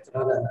அவுட் ஆயிடுச்சு.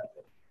 4வது நாள்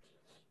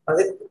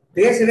அது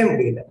பேசவே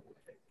முடியல,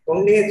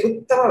 தொண்டையே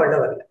சுத்தமா வெள்ள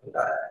வரல.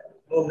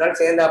 3 நாள்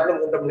சேர்ந்தாப்புல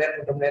 3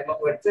 மணி நேரமா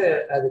போயிடுச்சு.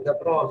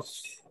 அதுக்கப்புறம்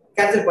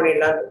கேன்சல்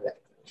பண்ணிடலான்னு இருந்தேன்.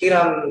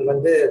 ஸ்ரீராம்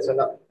வந்து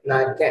சொன்னான்,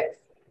 நான் இருக்கேன்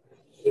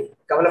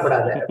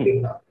கவலைப்படாத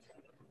அப்படின்னா.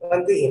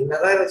 வந்து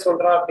என்னதான்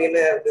சொல்றான்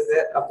அப்படின்னு இருந்தது.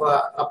 அப்ப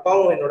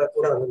அப்பாவும் என்னோட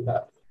கூட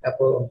வந்திருந்தார்.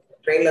 அப்போ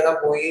ட்ரெயின்ல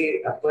தான் போய்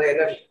அப்போ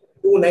என்ன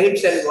 2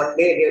 nights and 1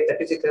 day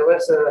 36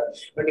 hours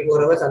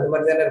 24 hours அந்த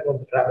மாதிரி தானே இருக்கும்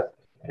டிராவல்.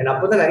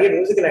 அப்போதான் நிறைய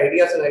மியூசிக்கல்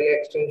ஐடியாஸ் நிறைய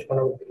எக்ஸ்சேஞ்ச்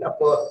பண்ண முடியல.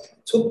 அப்போ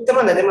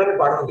சுத்தமா நிஜமாவே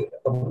பாட முடியல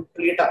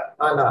கம்ப்ளீட்டா.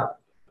 ஆனா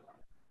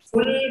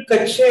ஃபுல்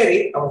கச்சேரி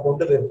அவன்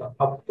கொண்டு போயிருக்கான்,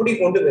 அப்படி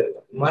கொண்டு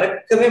போயிருக்கான்,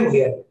 மறக்கவே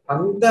முடியாது.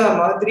 அந்த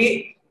மாதிரி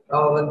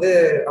அவன் வந்து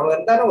அவன்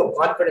இருந்தாலும் ஒரு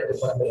கான்பிடன்ஸ்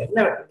இருப்பான்.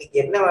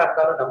 என்ன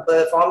இருந்தாலும் நம்ம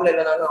ஃபார்ம்ல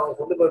இல்லைனாலும் அவன்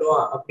கொண்டு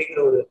போயிடுவான் அப்படிங்கிற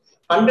ஒரு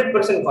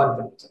 100%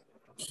 கான்பிடன்ஸ்.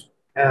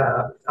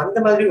 அந்த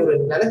மாதிரி ஒரு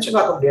நினைச்சு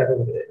பார்க்க முடியாத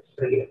ஒரு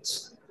பிரில்லியன்ஸ்.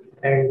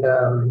 அண்ட்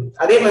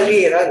அதே மாதிரி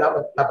ஏதாவது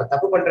நம்ம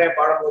தப்பு பண்றேன்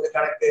பாடும்போது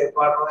கணக்கு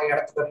பாடுறோம்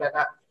இடத்துக்கு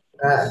வரலன்னா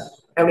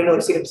அப்படின்னு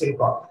ஒரு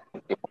சிரிப்பான்.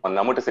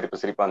 நம்மகிட்ட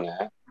சிரிப்பாங்க.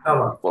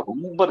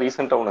 ரொம்ப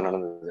ரீசெண்டா ஒண்ணு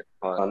நடந்தது.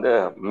 வந்து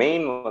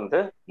மெயின் வந்து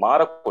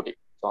மாரக்கோட்டி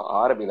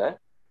ஆரபில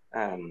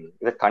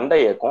இது கண்ட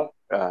ஏக்கம்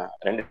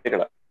 2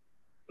 இடத்துல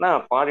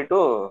நான் பாடிட்டு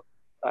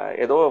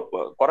ஏதோ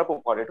குறைப்பு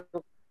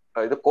பாடிட்டு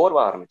இது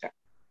கோர்வா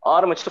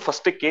ஆரம்பிச்சுட்டு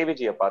ஃபர்ஸ்ட்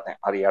கேவிஜியை பார்த்தேன்.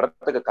 அது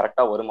இடத்துக்கு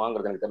கரெக்டா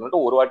வருமாங்கிறது எனக்கு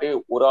தெரிஞ்சுட்டு ஒரு வாட்டி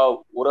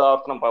ஒரு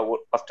ஆர்த்தனம்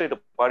ஃபர்ஸ்ட் இது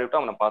பாடிவிட்டு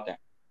அவனை பார்த்தேன்.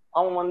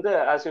 அவன் வந்து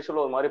ஆஸ்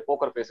யூஷுவல் ஒரு மாதிரி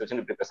போக்கர் பேஸ்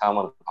வச்சுட்டு இப்படி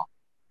பேசாம இருக்கான்.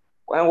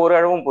 ஒரு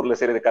அளவும் பொருள்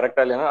சரி இது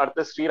கரெக்டா இல்லைன்னா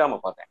அடுத்து ஸ்ரீராம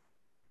பார்த்தேன்.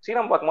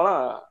 ஸ்ரீராம் பார்க்கும்போது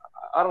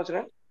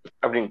ஆரம்பிச்சுனேன்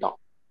அப்படின்ட்டான்.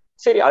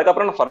 சரி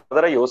அதுக்கப்புறம் நான்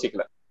ஃபர்தரா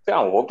யோசிக்கல. சரி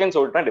அவன் ஓகேன்னு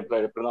சொல்லிட்டேன், எப்படி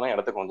இருந்தாலும்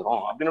இடத்துக்கு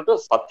வந்துடும் அப்படின்னுட்டு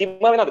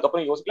சத்தியமாவே நான்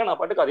அதுக்கப்புறம் யோசிக்கல. நான்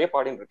பாட்டுக்கு அதே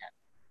பாடின்னு இருக்கேன்.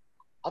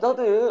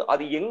 அதாவது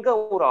அது எங்க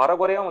ஒரு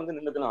அறகுறையா வந்து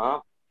நின்றுதுன்னா,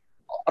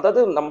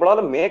 அதாவது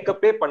நம்மளால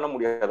மேக்கப்பே பண்ண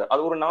முடியாது.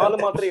 அது ஒரு 4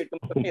 மாத்திரை 8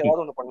 மாத்திரை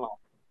ஏதாவது ஒண்ணு பண்ணலாம்.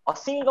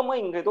 அசிங்கமா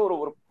இங்க ஏதோ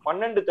ஒரு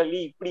 12 தள்ளி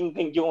இப்படி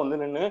இங்கேயும் வந்து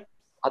நின்று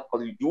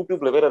அது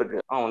யூடியூப்ல வேற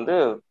இருக்கு. அவன் வந்து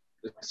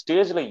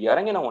ஸ்டேஜ்ல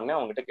இறங்கின உடனே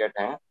அவங்ககிட்ட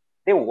கேட்டேன்,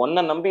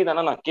 உன்னை நம்பி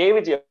தானே நான்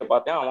கேவிஜியை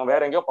பார்த்தேன், அவன்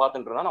வேற எங்கேயோ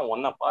பார்த்துட்டு இருந்தான், நான்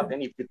உன்னை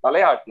பார்த்தேன், இப்படி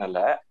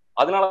தலையாட்டினல,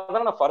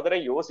 அதனாலதான் நான் ஃபர்தரா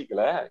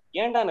யோசிக்கல,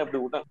 ஏன்டா நான்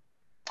இப்படி விட்டேன்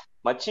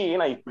மச்சி.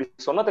 நான் இப்படி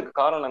சொன்னதுக்கு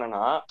காரணம்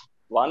என்னன்னா,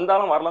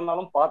 வந்தாலும்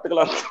வரலன்னாலும்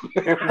பாத்துக்கலாம்.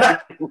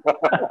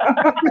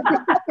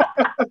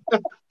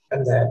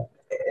 அந்த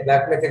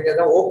எல்லாருக்குமே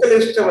தெரிஞ்சதான்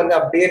வோக்கலிஸ்ட் வந்து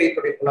அப்படியே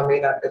ரீப்ரொடியூஸ் பண்ண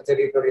மெயின் ஆர்டிஸ்ட்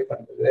ரீப்ரொடியூஸ்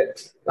பண்றது.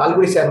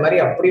 லால்குடி சார் மாதிரி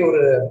அப்படி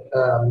ஒரு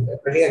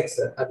பிரில்லியன்ஸ்.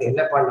 அது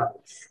என்ன பண்ணா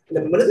இந்த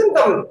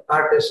மிருதங்கம்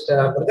ஆர்டிஸ்ட்,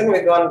 மிருதங்க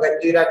வித்வான்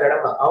கஞ்சீரா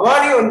கடமா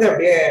அவாரையும் வந்து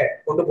அப்படியே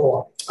கொண்டு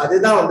போவான்.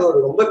 அதுதான் வந்து ஒரு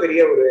ரொம்ப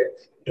பெரிய ஒரு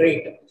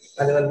ட்ரீட்.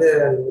 அது வந்து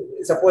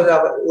சப்போஸ்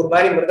ஒரு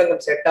மாதிரி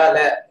மிருதங்கம் செட்டால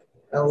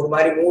ஒரு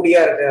மாதிரி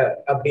மூடியா இருக்கு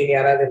அப்படின்னு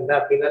யாராவது இருந்தா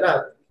அப்படின்னா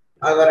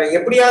அவரை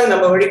எப்படியாவது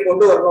நம்ம வழி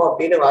கொண்டு வரணும்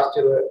அப்படின்னு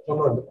வாசிச்சு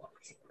கொண்டு வந்துருவோம்.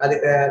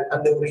 அதுக்கு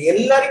அந்த ஒரு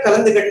எல்லாரையும்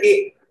கலந்து கட்டி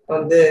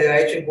வந்து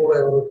ஐஷன் கூட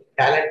ஒரு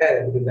டேலண்டா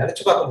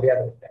நினைச்சு பார்க்க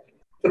முடியாது.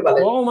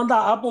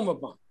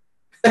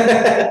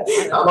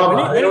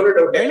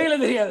 வெளியில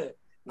தெரியாது,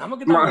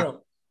 நமக்கு தான்.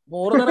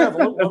 ஒரு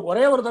தடவை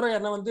ஒரே ஒரு தடவை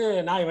என்ன வந்து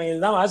நான் இவன்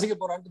இதுதான் வாசிக்க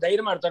போறான்னு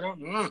தைரியமா எடுத்தேன்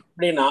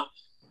அப்படின்னா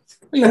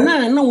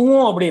என்ன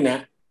அப்படின்னு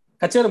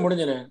கச்சேரி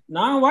முடிஞ்சுன்னு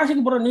நான் வாசிக்க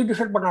போறேன், நீ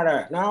டிசைட் பண்ணாட,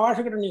 நான்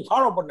வாசிக்கிறேன், நீ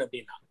ஃபாலோ பண்ணு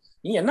அப்படின்னா,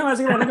 நீ என்ன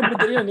வாசிக்கிற எனக்கு எப்படி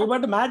தெரியும், நீ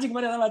பாட்டு மேஜிக்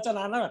மாதிரி எதாவது வச்சா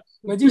நான்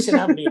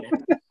மெஜிஷியன் அப்படின்னு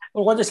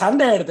கொஞ்சம்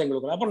சண்டை எடுத்தேன்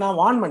எங்களுக்கு. அப்ப நான்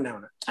வார்ன் பண்ணேன்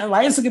அவனை,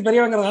 வயசுக்கு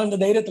பெரியவங்கிறதுனால இந்த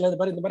தைரியத்துல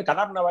இந்த மாதிரி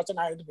கதாபண்ண வச்சா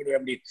நான் எடுத்து போயிடுவேன்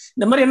அப்படின்னு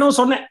இந்த மாதிரி என்ன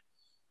சொன்னேன்.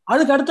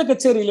 அதுக்கு அடுத்த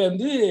கச்சேரியில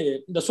இருந்து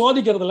இந்த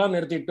சோதிக்கிறதெல்லாம்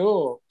நிறுத்திட்டு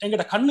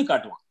என்கிட்ட கண்ணு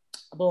காட்டுவான்.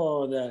 அப்போ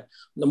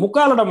இந்த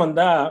முக்காலிடம்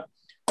வந்தா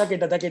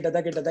தக்கிட்ட தக்கிட்ட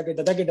தக்கிட்ட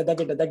தக்கிட்ட தக்கிட்ட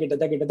தக்கிட்ட தக்கிட்ட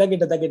தக்கிட்ட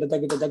தக்கிட்ட தக்கிட்ட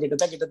தக்கிட்ட தக்கிட்ட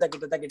தக்கிட்ட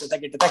தக்கிட்ட தக்கிட்ட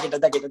தக்கிட்ட தக்கிட்ட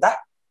தக்கிட்ட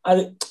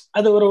அது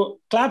அது ஒரு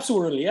கிளாப்ஸ்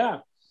விடும் இல்லையா.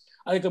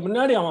 அதுக்கு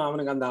முன்னாடி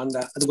அவனுக்கு அந்த அந்த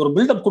அதுக்கு ஒரு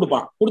பில்டப்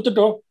கொடுப்பான்,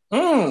 கொடுத்துட்டோம்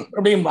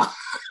அப்படின்பா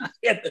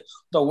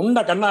உண்ட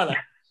கண்ணால.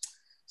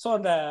 ஸோ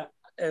அந்த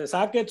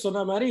சாக்கேத்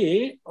சொன்ன மாதிரி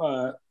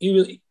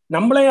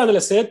நம்மளே அதுல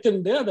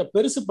சேர்த்துண்டு அதை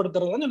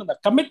பெருசுப்படுத்துறது வந்து அந்த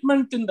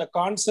commitment in the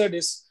concert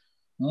is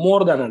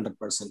more than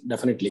 100%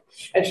 definitely.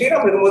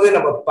 Sriram இருக்கும்போது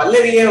நம்ம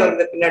பல்லவியே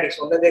வந்து பின்னாடி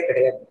சொன்னதே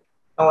கிடையாது.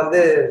 அவன்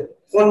வந்து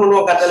போன்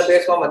பண்ணுவான், காத்தால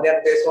பேசுவான்,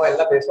 மத்தியானம் பேசுவான்,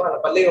 எல்லாம் பேசுவான். அந்த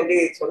பல்லவி வந்து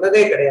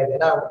சொன்னதே கிடையாது.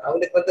 ஏன்னா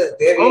அவனுக்கு வந்து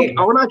தேவையே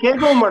அவனா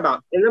கேட்கவும் மாட்டான்.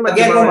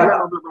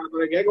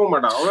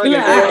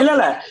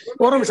 இல்ல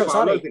ஒரு நிமிஷம்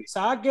சாரி.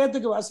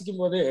 சாக்கேத்துக்கு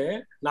வாசிக்கும் போது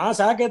நான்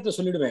சாக்கேத்து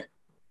சொல்லிடுவேன்,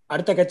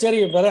 அடுத்த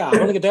கச்சேரி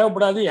அவனுக்கு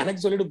தேவைப்படாது,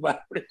 எனக்கு சொல்லிடுப்பா.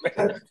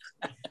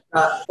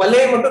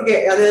 பல்லவி மட்டும்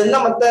அது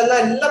எல்லாம் மத்த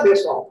எல்லாம்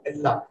பேசுவான்,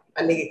 எல்லாம்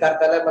அன்னைக்கு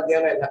காத்தால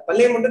மத்தியானம் எல்லாம்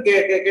பல்லவி மட்டும்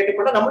கேட்டு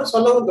போட்டா நம்மளும்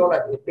சொல்லவும்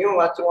தோணாது,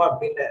 எப்படியும் வாச்சுவான்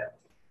அப்படின்னு.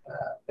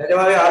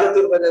 நிஜமாவே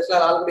ஆலத்தூர் பிரதேசல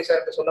லால்குடி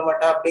சாருக்கு சொல்ல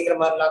மாட்டான் அப்படிங்கிற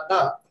மாதிரிலாம்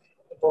தான்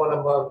இப்போ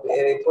நம்ம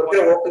இப்போ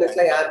இருக்கிற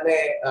வோக்கலிஸ்ட்ல யாருமே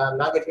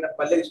நாகேஸ்வர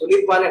பல்லவி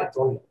சொல்லியிருப்பான்னு எனக்கு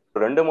தோணுது.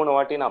 2-3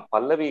 வாட்டி நான்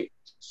பல்லவி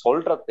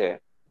சொல்றது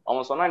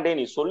அவன் சொன்னான், டே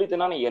நீ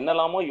சொல்லிட்டுனா நீ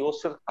என்னெல்லாமோ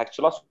யோசிச்சு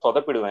ஆக்சுவலா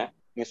சொதப்பிடுவேன்,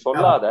 நீ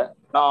சொல்லாத,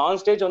 நான்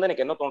ஆன் ஸ்டேஜ் வந்து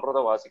எனக்கு என்ன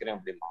தோன்றதோ வாசிக்கிறேன்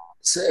அப்படின்னா.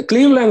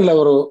 கிளீவ்லாண்ட்ல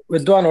ஒரு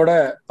வித்வானோட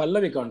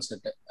பல்லவி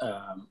கான்சர்ட்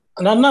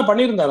நன்னா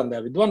பண்ணியிருந்தாரு, அந்த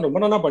வித்வான்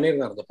ரொம்ப நன்னா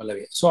பண்ணியிருந்தாரு அந்த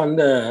பல்லவி. ஸோ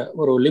அந்த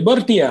ஒரு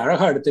லிபர்ட்டியை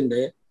அழகா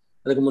எடுத்துட்டு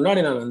அதுக்கு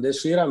முன்னாடி நான் வந்து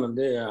ஸ்ரீராம்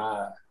வந்து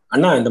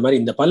அண்ணா இந்த மாதிரி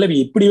இந்த பல்லவி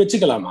இப்படி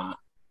வச்சுக்கலாமா,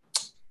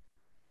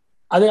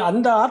 அது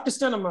அந்த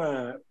ஆர்டிஸ்டா நம்ம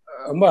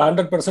ரொம்ப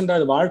 100%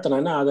 அது வாழ்த்தணும்.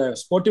 ஏன்னா அதை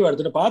ஸ்போர்ட்டிவா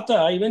எடுத்துட்டு பார்த்தா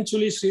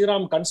eventually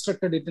Sriram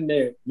constructed it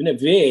in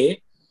வே.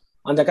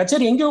 அந்த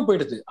கச்சேரி எங்கேயோ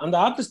போயிடுது, அந்த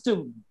ஆர்டிஸ்ட்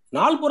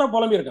நாள் பூரா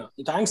புலம்பி இருக்கான்,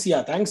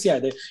 தேங்க்ஸ்யா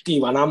இது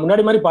நான்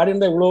முன்னாடி மாதிரி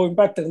பாடியிருந்தா இவ்வளவு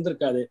இம்பாக்ட்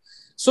இருந்திருக்காது.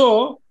 ஸோ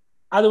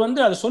அது வந்து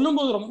அது சொல்லும்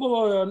போது ரொம்ப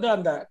வந்து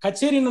அந்த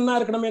கச்சேரி நல்லா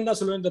இருக்கணுமே தான்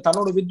சொல்லுவேன், இந்த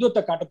தன்னோட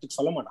வித்வத்தை காட்டுறதுக்கு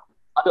சொல்ல மாட்டான்.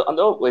 அது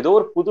அந்த ஏதோ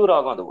ஒரு புது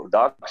ராகம், அது ஒரு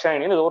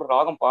தாக்ஷாயணின்னு ஏதோ ஒரு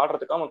ராகம்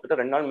பாடுறதுக்கு அவன் கிட்ட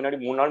 2 நாள் முன்னாடி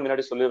 3 நாள்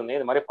முன்னாடி சொல்லியிருந்தேன்,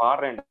 இது மாதிரி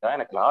பாடுறேன்டா,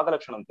 எனக்கு ராக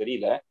லட்சணம்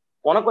தெரியல,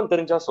 உனக்கும்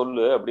தெரிஞ்சா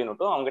சொல்லு அப்படின்னு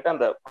அவங்ககிட்ட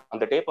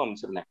அந்த டேப்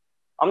அமைச்சிருந்தேன்.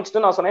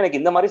 அமைச்சிட்டு நான் சொன்னேன், எனக்கு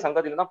இந்த மாதிரி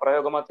சங்கதியில தான்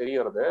பிரயோகமா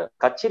தெரியறது.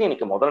 கச்சேரி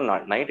எனக்கு முதல்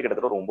நாள் நைட்டு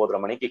கிட்டத்தட்ட ஒரு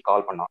 9:30 மணிக்கு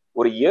கால் பண்ணான்,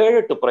 ஒரு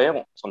 7-8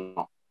 பிரயோகம்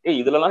சொன்னான்.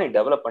 இதுலலாம் நீ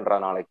டெவலப் பண்ற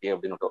நாளைக்கு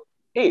அப்படின்னு.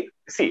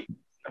 C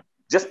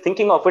just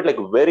thinking of it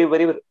like very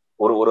very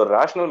ஒரு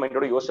ரேஷனல்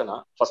மைண்டோட யோசனை.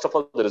 First of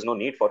all there is no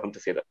need for him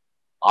to say that.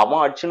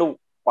 அவன் அடிச்சுன்னு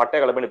பட்டை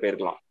கலப்பன்னு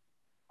போயிருக்கலாம்.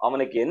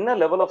 அவனுக்கு என்ன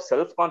லெவல் ஆஃப்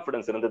செல்ஃப்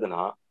கான்பிடன்ஸ்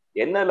இருந்ததுன்னா,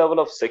 என்ன level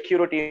of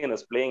security in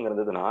his playing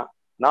இருந்ததுன்னா,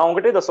 நான்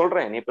உங்ககிட்ட இதை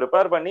சொல்றேன், நீ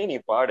ப்ரிப்பேர் பண்ணி நீ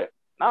பாடு,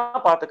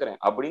 நான் பாத்துக்கிறேன்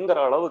அப்படிங்கிற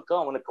அளவுக்கு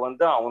அவனுக்கு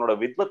வந்து அவனோட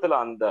வித்வத்துல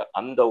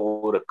அந்த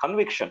ஒரு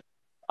கன்விக்ஷன்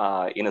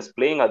இன் ஹிஸ்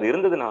பிளேயிங் அது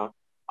இருந்ததுன்னா,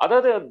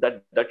 அதாவது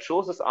தட்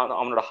ஷோஸ்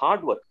அவனோட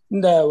ஹார்ட் ஒர்க்.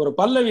 இந்த ஒரு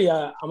பல்லவி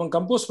அவன்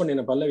கம்போஸ்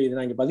பண்ணின பல்லவி இதை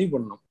நான் இங்க பதிவு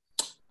பண்ணணும்.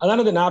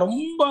 அதானது நான்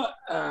ரொம்ப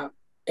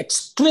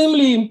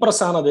எக்ஸ்ட்ரீம்லி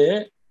இம்ப்ரெஸ் ஆனது,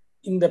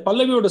 இந்த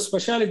பல்லவியோட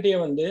ஸ்பெஷாலிட்டியை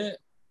வந்து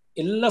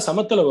எல்லா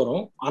சமத்துல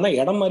வரும், ஆனா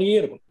இடம் மாதிரியே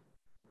இருக்கும்,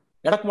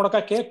 இடக்கு முடக்கா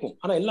கேட்கும்,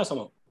 ஆனா எல்லா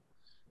சமம்.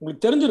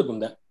 உங்களுக்கு தெரிஞ்சிருக்கும்,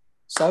 இந்த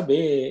சபே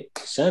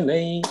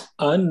சனை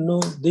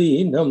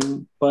அனுதினம்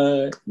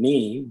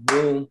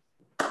பணிவோம்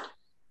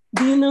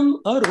தினம்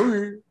அருள்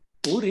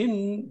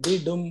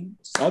புரிந்திடும்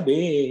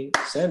சபே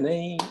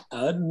சனை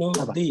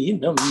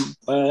அனுதினம்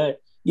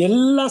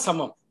எல்லா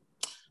சமம்.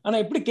 ஆனா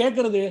எப்படி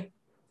கேட்கறது?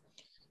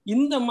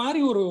 இந்த மாதிரி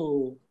ஒரு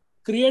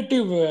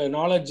கிரியேட்டிவ்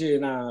நாலேஜ்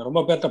நான் ரொம்ப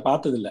பேர்த்த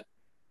பார்த்தது இல்லை.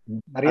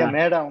 நிறைய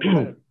மேடை அவங்க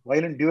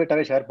வயலின்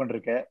டியூட்டாவே ஷேர்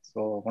பண்ணிருக்கேன். சோ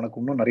உனக்கு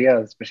இன்னும் நிறைய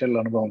ஸ்பெஷல்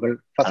அனுபவங்கள்.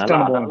 ஃபர்ஸ்ட்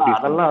அனுபவம்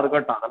அதெல்லாம்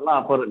இருக்கட்டும், அதெல்லாம்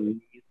அப்புறம். நீ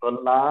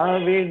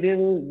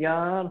சொல்லாவிடில்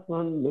யார்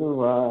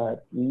சொல்லுவார்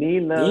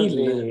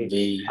நீலவே.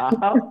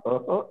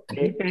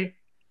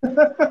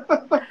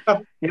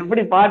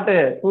 எப்படி பாட்டு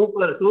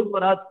சூப்பர்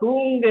சூப்பரா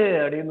தூங்கு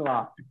அப்படின்னு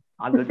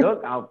அந்த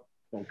ஜோக்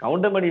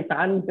கவுண்டமணி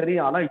ஃபேன்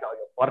தெரியும். ஆனா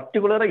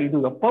பர்டிகுலரா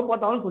இது எப்ப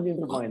பார்த்தாலும்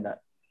சொல்லிட்டு இருப்பான். இந்த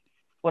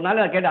ஒரு நாள்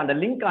நான் கேட்டேன், அந்த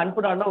லிங்க்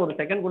அனுப்பிடான்னா ஒரு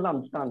செகண்ட் குள்ள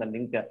அனுப்பிச்சிட்டான் அந்த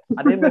லிங்க்.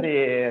 அதே மாதிரி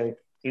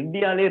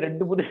இந்தியாலே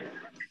ரெண்டு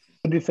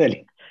புத்திசாலி,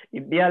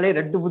 இந்தியாலே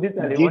ரெண்டு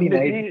புத்திசாலி,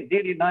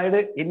 ஜிடி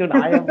நாயுடு, இன்னும்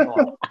நாயம்.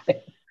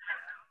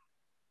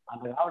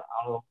 அந்த அவன்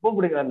ரொம்ப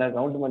பிடிக்கும் அந்த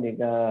கவுண்டமணி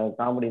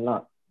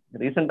காமெடிலாம்.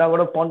 ரீசெண்டா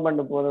கூட போன்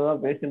பண்ண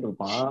போதுதான் பேசிட்டு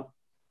இருப்பான்.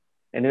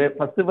 எனவே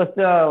ஃபர்ஸ்ட்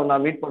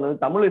நான் மீட்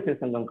பண்ணது தமிழ் இசை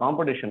சங்கம்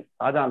காம்படிஷன்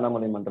ராஜா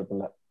அண்ணாமலை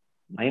மன்றத்துல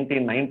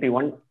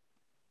 1991.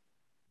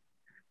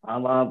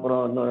 ஆமா.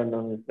 அப்புறம்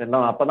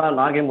இன்னும் அப்பதான்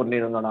நாகை முரளி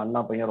இருந்தோட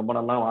அண்ணா பையன் ரொம்ப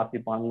நல்லா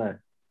வாசிப்பான்னு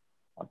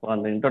அப்போ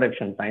அந்த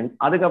இன்ட்ரோடக்ஷன் டைம்.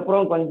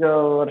 அதுக்கப்புறம்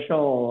கொஞ்சம்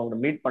வருஷம்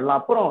மீட்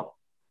பண்ணலாம். அப்புறம்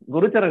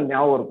குருச்சரன்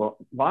ஞாபகம் இருக்கும்,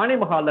 வாணி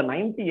மஹால்ல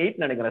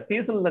 98 நினைக்கிறேன்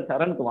சீசன்ல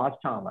சரணுக்கு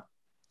வாசிச்சான் அவன்.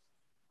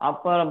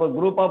 அப்ப நம்ம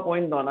குரூப்பா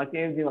போயிருந்தோம். நான்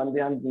கேஜி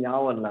வந்தியான்னு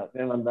ஞாபகம் இல்லை,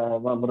 அந்த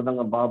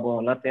மிருதங்க பாபு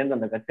எல்லாம் சேர்ந்து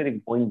அந்த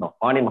கச்சேரிக்கு போயிருந்தோம்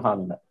வாணி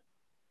மஹால்ல.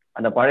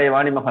 அந்த பழைய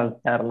வாணி மஹால்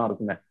சேர்லாம்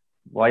இருக்குங்க,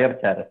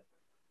 ஒயர் சேர்,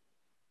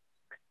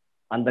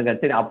 அந்த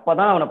கச்சேரி.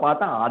 அப்பதான் அவனை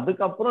பார்த்தேன்.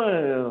 அதுக்கப்புறம்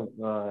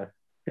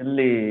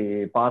டெல்லி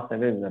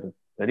பாசவே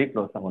வெரி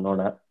க்ளோஸ்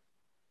அவனோட.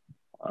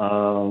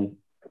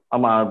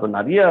 ஆமா, இப்போ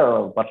நிறைய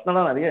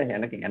பர்சனலா நிறைய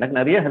எனக்கு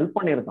நிறைய ஹெல்ப்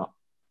பண்ணியிருக்கான்.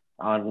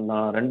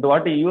 நான் 2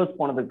 வாட்டி யூஎஸ்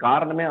போனதுக்கு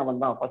காரணமே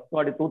அவன் தான். ஃபர்ஸ்ட்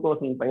வாட்டி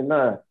 2005ல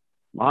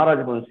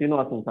மகாராஜபுரம்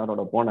சீனிவாசன்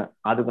சாரோட போனேன்.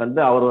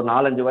 அதுக்கு அவர் ஒரு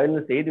 4-5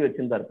 வயலுன்னு செய்தி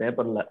வச்சிருந்தார்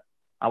பேப்பர்ல.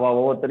 அவ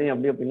ஒவ்வொருத்தரையும்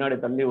அப்படியே பின்னாடி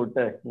தள்ளி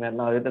விட்டு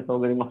எல்லா விதத்தை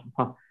சௌகரியமா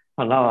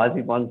நல்லா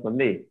வாசிப்பான்னு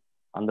சொல்லி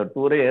அந்த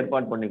டூரே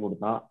ஏற்பாடு பண்ணி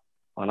கொடுத்தான்.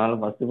 அதனால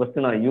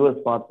ஃபர்ஸ்ட் நான்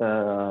யூஎஸ் பார்த்த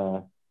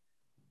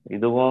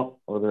இதுவும்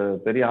ஒரு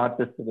பெரிய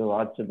ஆர்டிஸ்டுக்கு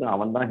வாசிச்சது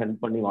அவன் தான்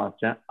ஹெல்ப் பண்ணி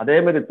வாசிச்சேன். அதே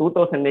மாதிரி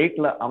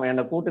 2008ல அவன்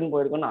என்னை கூட்டின்னு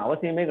போயிருக்கோன்னு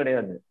அவசியமே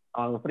கிடையாது.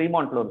 அவன்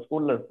ஃப்ரீமான்ட்ல ஒரு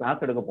ஸ்கூல்ல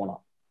கிளாஸ் எடுக்க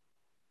போனான்.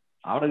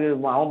 அவனுக்கு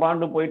அவன்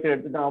பாண்டு போயிட்டு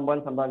எடுத்துட்டு அவன்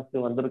பாண்டு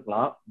சம்பாதிச்சுட்டு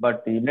வந்திருக்கலாம்.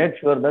 But he made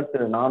sure that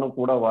நானும்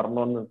கூட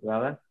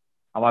வரணும்னுக்காக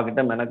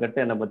அவகிட்ட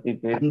மெனக்கட்டு என்னை பத்தி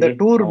பேசி. இந்த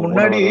டூர்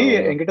முன்னாடி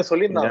என்கிட்ட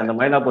சொல்லியிருந்தாங்க. அந்த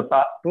மயிலாப்பூர்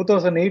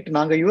 2008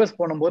 நாங்க யூஎஸ்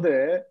போனும்போது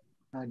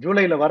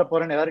ஜூலைல வர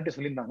போறேன்னு எல்லார்கிட்டையும்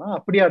சொல்லியிருந்தாங்க.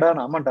 அப்படியாடா?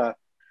 நான் ஆமாண்டா,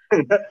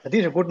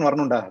 சதீஷை கூட்டின்னு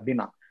வரணும்டா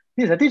அப்படின்னா.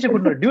 நீ சதீஷை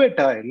கூட்டின்னு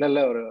டியூட்டா?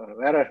 இல்ல ஒரு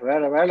வேற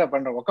வேலை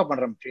பண்ற ஒர்க்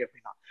பண்றேன்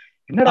அப்படின்னா.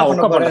 என்னடா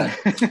பண்ண போறேன்?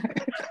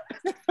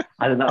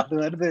 அது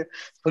வருது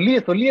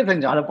சொல்லியே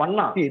செஞ்சான். அதை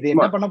பண்ணலாம். இது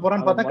என்ன பண்ண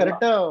போறான்னு பார்த்தா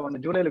கரெக்டா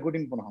ஜூலைல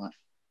கூட்டின்னு போனாங்க.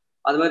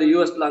 அது மாதிரி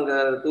யூஎஸ்ல அங்க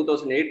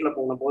 2008ல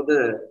போன போது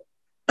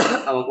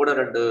அவன் கூட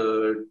 2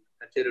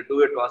 கச்சேரி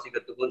டூயட்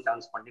வாசிக்கிறதுக்கும்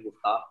சான்ஸ் பண்ணி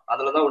கொடுத்தான்.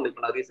 அதுலதான் ஒண்ணு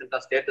இப்ப நான்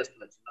ரீசெண்டா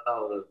ஸ்டேட்டஸ்ல சின்னதா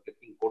ஒரு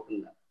கிளிப்பிங்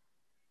போட்டிருந்தேன்.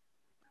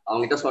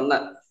 அவங்ககிட்ட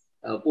சொன்னேன்,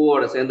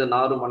 பூவோட சேர்ந்து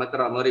நாரும்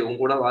மணக்கிற மாதிரி உங்க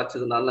கூட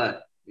வாசிச்சதுனால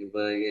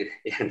இப்ப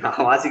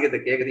நான் வாசிக்கிறத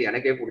கேக்குறது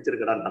எனக்கே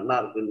பிடிச்சிருக்கடா, நல்லா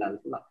இருக்குன்னு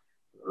நான் சொன்னா.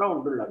 அதெல்லாம்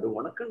ஒன்றும் இல்லை, அது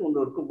உனக்குன்னு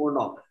ஒன்று இருக்கும்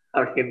போனோம்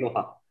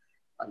அப்படின்னுவான்.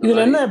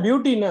 இதுல என்ன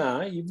பியூட்டினா,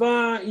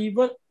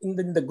 இவன்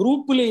இந்த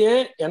குரூப்லயே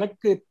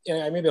எனக்கு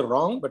ஐ மே பி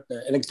ராங், பட்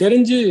எனக்கு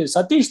தெரிஞ்சு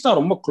சதீஷ் தான்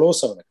ரொம்ப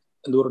க்ளோஸ். அவனுக்கு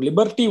அந்த ஒரு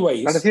லிபர்ட்டி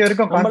வைஸ் கடைசி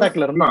வரைக்கும்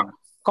கான்டாக்ட்ல இருந்தான்.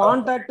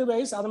 கான்டாக்ட்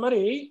வைஸ் அது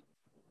மாதிரி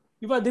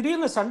இவ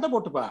திடீர்னு சண்டை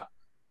போட்டுப்பா.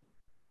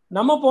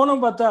 நம்ம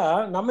போனோம் பார்த்தா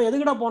நம்ம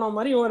எதுக்கடா போன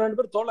மாதிரி இவங்க 2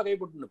 பேரும் தோலை கை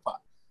போட்டு நிற்பா.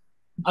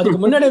 அதுக்கு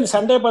முன்னாடி அந்த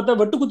சண்டையை பார்த்தா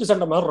வெட்டுக்குத்து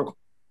சண்டை மாதிரி இருக்கும்.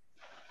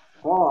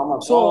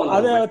 சோ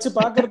அதை வச்சு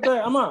பாக்குறத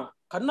ஆமா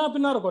கண்ணா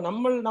பின்னா இருக்கும்.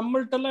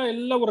 நம்மள்ட்ட எல்லாம்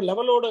எல்லாம் ஒரு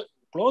லெவலோட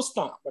க்ளோஸ்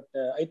தான். But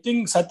I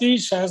think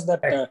Satish has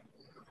that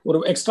ஒரு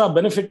எக்ஸ்ட்ரா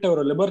பெனிஃபிட்,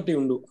 ஒரு லிபர்ட்டி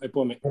உண்டு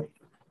எப்பவுமே.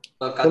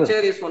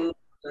 கச்சேரி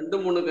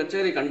 2-3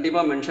 கச்சேரி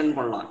கண்டிப்பா மென்ஷன்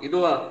பண்ணலாம்.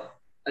 இதுவா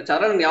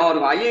சரண் ஞாபகம்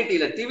இருக்கும்,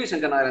 ஐஐடியில டிவி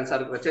சங்கர் நாராயண்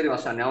சார் கச்சேரி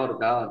வாசா ஞாபகம்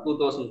இருக்கா?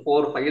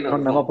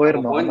 2004-05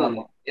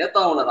 போயிருந்தோம்.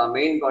 ஏத்தாவுனதா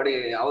மெயின் பாடி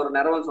அவர்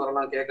நிறவல்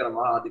சொல்லலாம்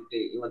கேட்கறமா, அதுக்கு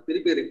இவன்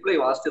திருப்பி ரிப்ளை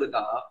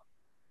வாசிச்சிருக்கான்.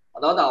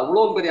 அதாவது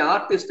அவ்வளோ பெரிய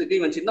ஆர்டிஸ்டுக்கு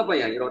இவன் சின்ன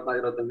பையன்,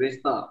 24-25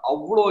 வயசு தான்,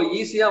 அவ்வளோ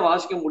ஈஸியா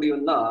வாசிக்க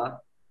முடியும்னா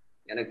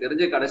எனக்கு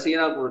தெரிஞ்ச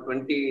கடைசியா ஒரு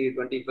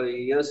 20-25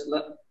 இயர்ஸ்ல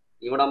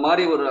இவனை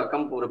மாதிரி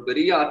ஒரு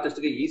பெரிய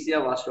ஆர்டிஸ்டுக்கு ஈஸியா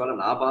வாசிச்சுவாங்க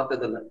நான்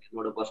பார்த்தது இல்லை.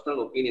 என்னோட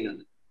பர்சனல் ஒப்பீனியன்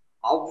அது.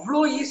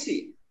 அவ்வளோ ஈஸி.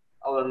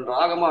 அவன்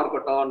ராகமா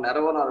இருக்கட்டும்,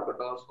 நிறவனா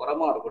இருக்கட்டும்,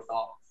 ஸ்வரமா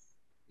இருக்கட்டும்,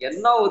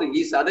 என்ன ஒரு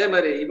ஈஸி. அதே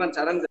மாதிரி இவன்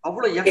சரண்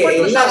அவ்வளவு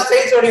எல்லா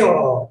ஸ்டைல்ஸோடையும்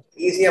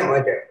ஈஸியா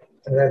மாட்டேன்.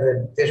 அதாவது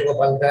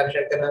தேஷ்கோபால் சார்,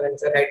 சங்கர்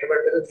சார்,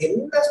 ஹைதராபாத்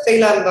எந்த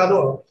ஸ்டைலா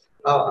இருந்தாலும்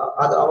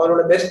அது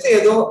அவனோட பெஸ்ட்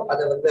ஏதோ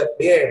அதை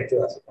அப்படியே எடுத்து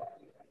வாசிப்பான்.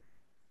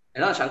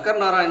 ஏன்னா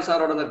சங்கர் நாராயண்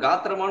சாரோட அந்த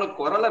காத்திரமான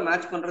குரலை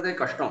மேட்ச் பண்றதே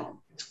கஷ்டம்.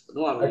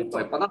 அதுவும்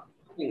இப்பதான்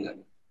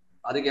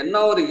அதுக்கு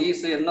என்ன ஒரு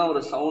ஈஸு, என்ன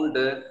ஒரு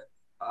சவுண்டு,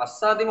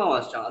 அசாத்தியமா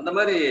வாசிச்சான். அந்த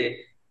மாதிரி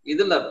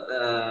இதுல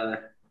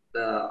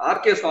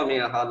ஆர்கே சுவாமி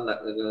ஹால்ல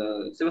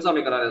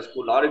சிவசாமி கலாலய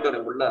ஸ்கூல்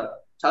ஆடிட்டோரியம் உள்ள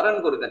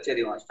சரணுக்கு ஒரு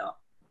கச்சேரி வாசிச்சான்.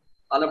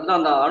 அதுல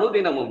அப்படிதான் அந்த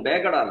அனுதினமும்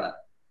பேகடால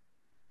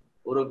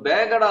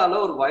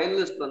ஒரு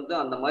வயலினிஸ்ட்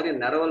அந்த மாதிரி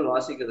நிறவல்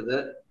வாசிக்கிறது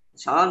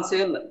சான்ஸே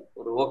இல்லை.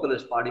 ஒரு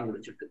வோக்கலிஸ்ட் பாடி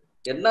முடிச்சுட்டு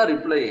என்ன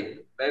ரிப்ளை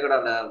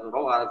வேகடால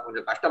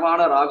கொஞ்சம்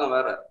கஷ்டமான ராகம்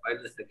வேற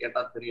வயலினிஸ்ட்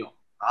கேட்டா தெரியும்.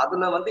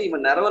 அதுல வந்து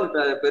இவன் நிரவல்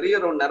பெரிய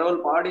ஒரு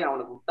நிரவல் பாடி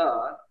அவனுக்கு விட்டா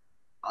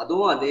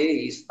அதுவும் அதே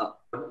ஈஸி தான்.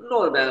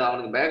 இன்னும்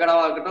அவனுக்கு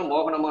பேகடாவா இருக்கட்டும்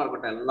மோகனமா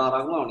இருக்கட்டும் எல்லா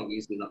ராகமும் அவனுக்கு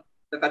ஈஸி தான்.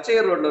 இந்த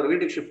கச்சேரி ரோட்ல ஒரு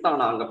வீட்டுக்கு ஷிஃப்ட்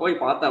ஆனா அங்க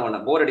போய் பார்த்தேன் அவனை.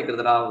 போர்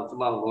அடிக்கிறதுடா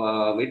சும்மா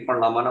மீட்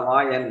பண்ணலாமான்னு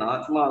வாயன்னா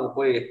சும்மா அங்க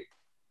போய்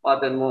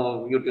பார்த்து என்னமோ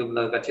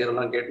யூடியூப்ல கச்சேரி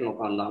எல்லாம் கேட்டுன்னு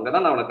உட்காந்தான்.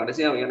 அங்கதான் அவனை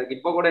கடைசியா எனக்கு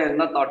இப்ப கூட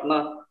என்ன தாட்னா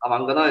அவன்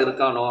அங்கதான்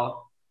இருக்கானோ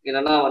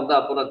இல்லைன்னா வந்து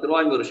அப்புறம்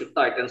திருவாயூர்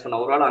ஷிஃப்ட் ஆயிட்டேன்னு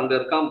சொன்னா ஒரு வேளை அங்க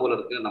இருக்கான் போல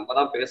இருக்கு. நம்ம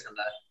தான்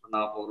பேசல.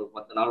 நான் ஒரு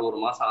 10 நாள் 1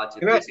 மாசம்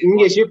ஆச்சு.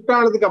 இங்க ஷிஃப்ட்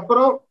ஆனதுக்கு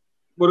அப்புறம்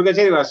ஒரு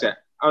கச்சேரி வாச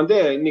வந்து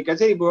இன்னைக்கு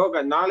கச்சேரி போ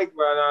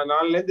நாளைக்கு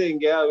நாளைல இருந்து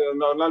இங்க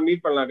ஒரு நாள்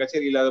மீட் பண்ணலாம்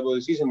கச்சேரி இல்லாத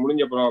போது சீசன்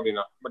முடிஞ்ச போறோம்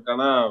அப்படின்னா. பட்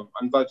ஆனா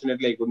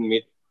அன்பார்ச்சுனேட்லி ஐ குட்ன்ட்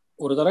மீட்.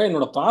 ஒரு தடவை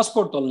என்னோட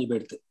பாஸ்போர்ட் தொலைஞ்சு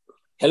போயிடுது.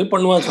 ஹெல்ப்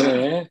பண்ணுவான்னு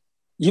சொன்னேன்.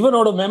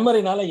 இவனோட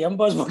மெமரினால என்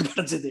பாஸ்போர்ட்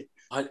கிடைச்சது.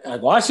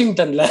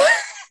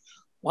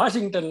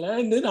 வாஷிங்டன்ல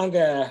இருந்து நாங்க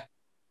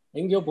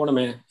எங்கேயோ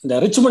போனோமே, இந்த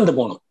ரிச்மண்ட்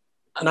போனோம்.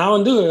 நான்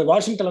வந்து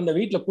வாஷிங்டன்ல அந்த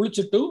வீட்டுல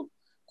குளிச்சுட்டு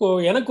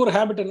எனக்கு ஒரு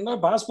ஹேபிட் என்னன்னா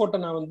பாஸ்போர்ட்டை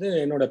நான் வந்து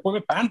என்னோட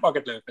எப்பவுமே பேன்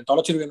பாக்கெட்ல வைப்பேன்,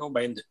 தொலைச்சிருவேணும்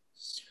பயந்து.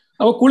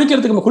 அவ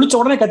குளிக்கிறதுக்கு குளிச்ச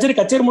உடனே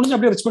கச்சேரி முடிஞ்சு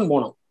அப்படியே ரிச்மண்ட்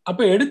போனோம்.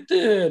 அப்ப எடுத்து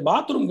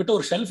பாத்ரூம் கிட்ட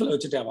ஒரு ஷெல்ஃப்ல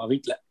வச்சுட்டேன் அவ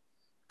வீட்டுல.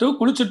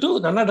 குளிச்சுட்டு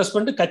நல்லா ட்ரெஸ்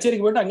பண்ணிட்டு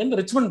கச்சேரிக்கு போயிட்டு அங்கிருந்து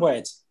ரிச்மண்ட்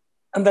போயாச்சு.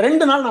 அந்த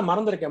 2 நாள் நான்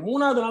மறந்துருக்கேன்.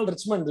 3ஆவது நாள்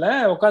ரிச்மண்ட்ல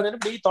உட்காந்துட்டு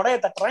இப்படி தொடைய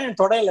தட்டுறேன். என்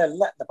தொடையில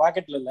இல்ல, இந்த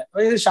பாக்கெட்ல இல்ல.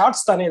 இது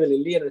ஷார்ட்ஸ் தானே இதுல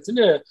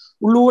இல்லையே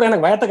உள்ளூர்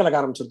எனக்கு வயத்த கலக்க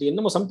ஆரம்பிச்சிருது.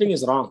 என்னமோ சம்திங்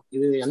இஸ் ராங்,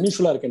 இது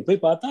அன்யூஷுவலா இருக்கேன்னு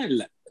போய் பார்த்தா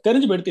இல்ல,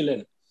 தெரிஞ்சு போயிடுத்து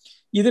இல்லைன்னு.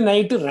 இது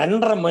நைட்டு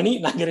 2:30 மணி.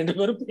 நாங்க 2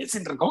 பேரும்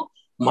பேசிட்டு இருக்கோம்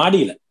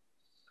மாடியில.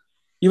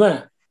 இவன்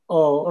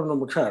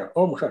ஒரு முஷார்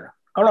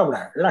அவ்வளோ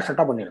எல்லாம்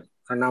செட்டப் பண்ணிடும்,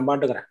 நான்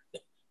பாட்டுக்கிறேன்.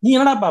 நீ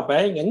என்னடா பாப்ப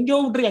எங்க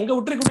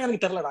விட்டுருக்கணும்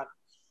எனக்கு தெரியலடா.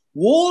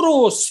 ஒரு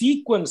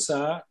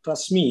சீக்வன்ஸா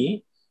ட்ரஸ்ட் மீ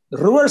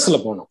ரிவர்ஸ்ல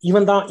போனோம்.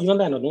 இவன் தான்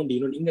என்ன நோண்டி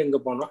இங்க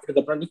போனோம்.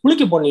 இதுக்கப்புறம் நீ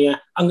குளிக்க போனீங்க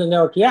அங்கங்க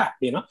ஓகேயா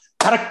அப்படின்னா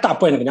கரெக்டா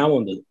அப்ப எனக்கு ஞாபகம்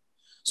வந்தது.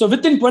 So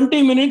within 20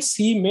 minutes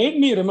he made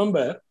me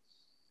remember.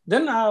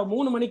 தென்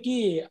 3 மணிக்கு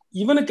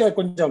இவனுக்கு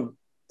கொஞ்சம்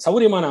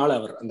சௌரியமான ஆள்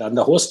அவர்,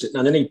 அந்த ஹோஸ்ட்.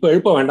 நான் இப்ப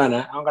எழுப்ப வேண்டானே,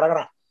 அவன்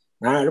கிடக்குறான்,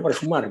 நான் எழுப்ப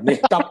சும்மா இருக்கேன்.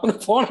 தப்புன்னு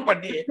போன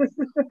பண்ணி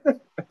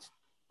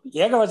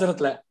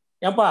ஏகவசனத்துல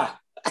ஏப்பா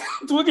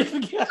தூக்கிட்டு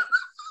இருக்கியா,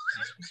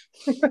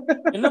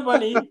 என்னப்பா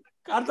நீ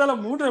காத்தால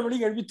 3:30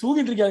 மணிக்கு எழுப்பி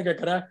தூக்கிட்டு இருக்கியான்னு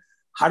கேட்கற.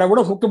 அட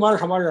கூட முக்கியமான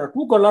சமாளிக்க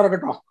தூக்கம் எல்லாம்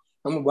இருக்கட்டும்,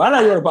 நம்ம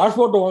பாலாஜியோட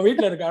பாஸ்போர்ட் உன்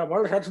வீட்டுல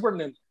இருக்க சர்ச்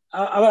பண்ணு.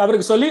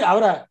 அவருக்கு சொல்லி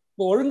அவரை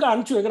இப்போ ஒழுங்கா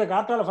அனுப்பிச்சு வைக்கிற.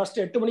 காத்தால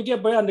ஃபர்ஸ்ட் 8 மணிக்கே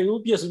போய் அந்த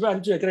யூபிஎஸ் போய்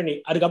அனுப்பிச்சு வைக்கிற நீ.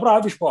 அதுக்கப்புறம்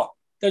ஆபீஸ் போ,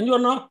 தெரிஞ்சு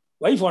வரணும்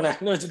வைஃப் போன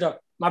வச்சுட்டோம்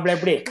மாப்பிள்ள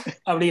எப்படி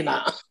அப்படின்னா.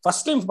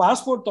 ஃபர்ஸ்ட் டைம்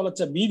பாஸ்போர்ட்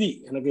தொலைச்ச பீதி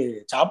எனக்கு.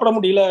 சாப்பிட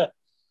முடியல,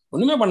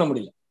 ஒண்ணுமே பண்ண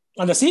முடியல.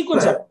 அந்த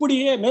சீக்வன்ஸ்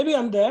அப்படியே மேபி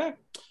அந்த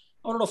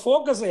அவனோட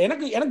ஃபோக்கஸ்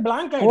எனக்கு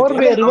பிளாங்க்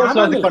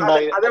ஆயிடுச்சு.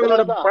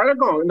 அதோட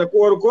பழக்கம். இந்த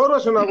ஒரு கோர்வை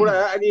சொன்னா கூட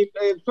நீ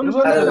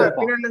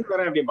பின்னாடில இருந்து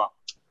வரேன் அப்படிம்பா,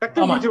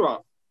 டக்குனு பிடிச்சிருவான்,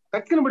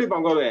 டக்குனு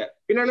பிடிப்பான் கோர்வை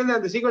பின்னாடில இருந்து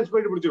அந்த சீக்வன்ஸ்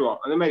போயிட்டு பிடிச்சிருவான்.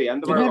 அந்த மாதிரி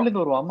அந்த பின்னாடில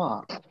இருந்து வருவாமா.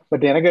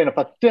 பட்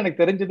எனக்கு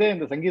தெரிஞ்சதே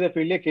இந்த சங்கீத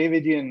ஃபீல்ட்லயே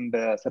கேவிஜி அண்ட்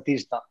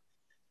சதீஷ் தான்.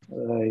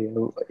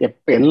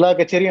 எல்லா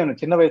கச்சேரியும்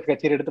சின்ன வயசு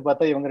கச்சேரி எடுத்து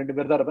பார்த்தா இவங்க 2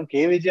 பேர் தான் இருப்பாங்க.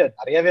 கேவிஜி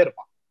நிறையவே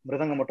இருப்பான்,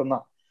 மிருதங்கம்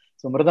மட்டும்தான்.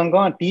 ஸோ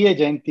மிருதங்கம் டிஏ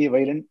ஜெயந்தி,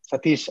 வயலின்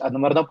சதீஷ், அந்த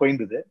மாதிரிதான்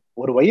போயிருந்தது.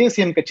 ஒரு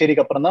YSN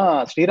கச்சேரிக்கு அப்புறம் தான்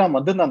ஸ்ரீராம்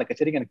வந்திருந்தான் அந்த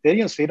கச்சேரிக்கு. எனக்கு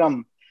தெரியும் ஸ்ரீராம்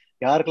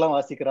யாருக்கெல்லாம்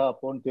வாசிக்கிறா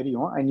அப்போன்னு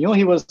தெரியும். I knew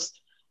he was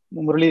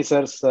Murali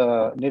SARS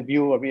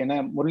nephew அப்படின்னு.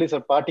 முரளி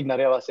சார் பாட்டிக்கு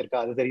நிறைய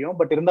வாசிருக்கா அது தெரியும்.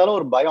 பட் இருந்தாலும்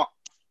ஒரு பயம்,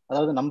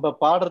 அதாவது நம்ம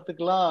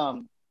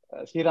பாடுறதுக்கெல்லாம்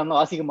ஸ்ரீராம்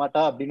வாசிக்க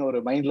மாட்டா அப்படின்னு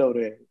ஒரு மைண்ட்ல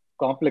ஒரு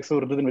காம்ப்ளெக்ஸும்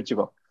இருந்ததுன்னு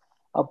வச்சுக்கோ.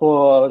 அப்போ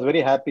I was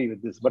very happy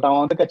with this. But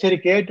அவன் வந்து கச்சேரி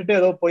கேட்டுட்டு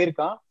ஏதோ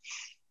போயிருக்கான்.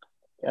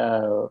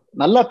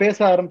 நல்லா பேச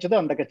ஆரம்பிச்சது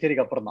அந்த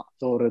கச்சேரிக்கு அப்புறம் தான்.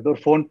 ஸோ ஒரு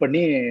ஃபோன்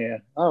பண்ணி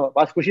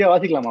குஷியா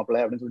வாசிக்கலாம்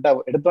மாப்பிள்ள அப்படின்னு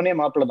சொல்லிட்டு எடுத்தோடனே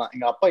மாப்பிள்ள தான்.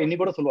 எங்க அப்பா இன்னி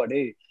கூட சொல்லுவா,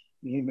 டே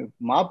நீ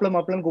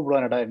மாப்பிள்ளன்னு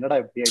கூப்பிடுவானடா, என்னடா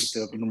இப்படி ஆயிடுச்சு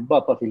அப்படின்னு ரொம்ப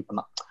அப்பா ஃபீல்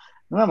பண்ணான்.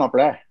 என்ன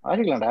மாப்பிள்ள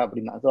வாசிக்கலாம்டா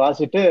அப்படின்னா. ஸோ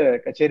வாசிட்டு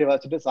கச்சேரி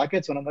வாசிட்டு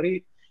சாக்கேத் சொன்ன மாதிரி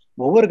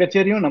ஒவ்வொரு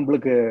கச்சேரியும்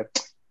நம்மளுக்கு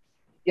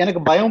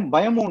எனக்கு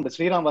பயமும் உண்டு.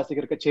 ஸ்ரீராம்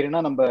வாசிக்கிற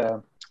கச்சேரினா நம்ம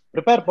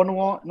ப்ரிப்பேர்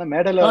பண்ணுவோம்,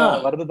 மேடையில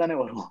வருது தானே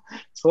வருவோம்.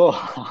 ஸோ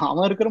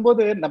அவன்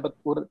இருக்கிறபோது நம்ம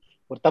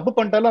ஒரு தப்பு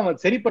பண்ணிட்டாலும் அவன்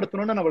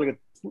சரிப்படுத்தணும்னு நம்மளுக்கு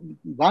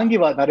வாங்கி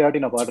நிறைய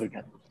வாட்டி நான்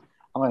பாடுறேன்.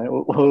 அவன்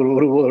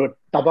ஒரு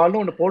தபால்னு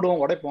ஒண்ணு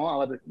போடுவோம், உடைப்போம்,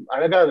 அது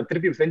அழகா அதை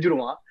திருப்பி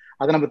செஞ்சிருவான்.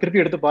 அதை நம்ம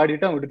திருப்பி எடுத்து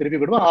பாடிட்டு அவன் திருப்பி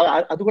போயிடுவான்.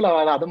 அதுக்குள்ள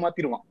அதை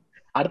மாத்திடுவான்,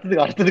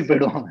 அடுத்ததுக்கு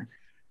போயிடுவான் அவன்.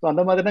 ஸோ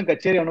அந்த மாதிரி தான்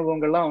கச்சேரி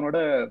அனுபவங்கள்லாம் அவனோட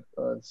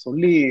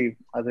சொல்லி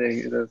அது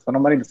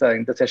சொன்ன மாதிரி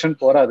இந்த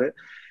செஷன் போறாது.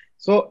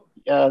 ஸோ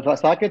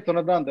சாக்கேத்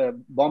சொன்னதான் அந்த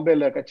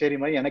பாம்பேல கச்சேரி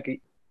மாதிரி எனக்கு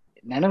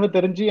நினைவு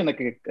தெரிஞ்சு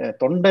எனக்கு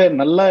தொண்டை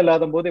நல்லா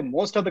இல்லாத போது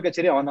மோஸ்ட் ஆஃப் த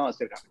கச்சேரி அவன் தான்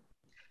வாசிச்சிருக்காங்க.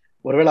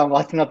 ஒருவேளை அவன்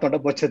வாசினா தொண்டை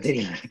போச்ச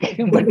தெரியல.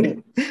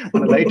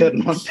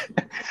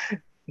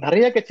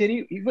 நிறைய கச்சேரி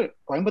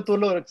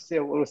கோயம்புத்தூர்ல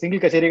ஒரு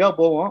சிங்கிள் கச்சேரிக்காக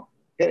போவோம்,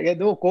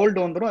 ஏதோ கோல்டு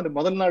வந்துடும், அது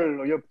முதல் நாள்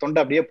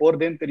தொண்டை அப்படியே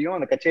போறதேன்னு தெரியும்.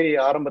 அந்த கச்சேரி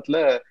ஆரம்பத்துல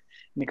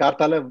நீ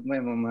கார்த்தால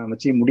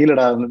வச்சு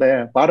முடியலடா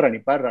பாடுறா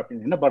நீ பாடுற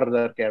அப்படின்னு. என்ன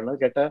பாடுறதா இருக்கே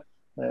கேட்டா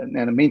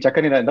மீன்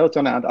சக்கரை ஏதாவது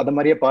சொன்னேன், அதை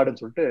மாதிரியே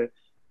பாடுன்னு சொல்லிட்டு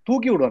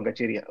தூக்கி விடுவாங்க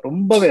கச்சேரியை.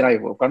 ரொம்பவே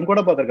நான் கண் கூட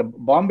பார்த்திருக்கேன்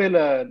பாம்பேல.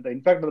 இந்த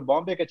இன்ஃபேக்ட்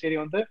பாம்பே கச்சேரி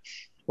வந்து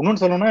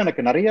இன்னொன்னு சொல்லணும்னா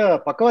எனக்கு நிறைய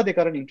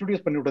பக்கவாதிக்காரன்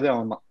இன்ட்ரோடியூஸ் பண்ணி விட்டதே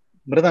அவன் தான்,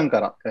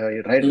 மிருதங்காரன்.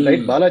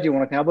 ரைட் பாலாஜி,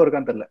 உனக்கு ஞாபகம்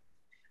இருக்கான்னு தெரியல.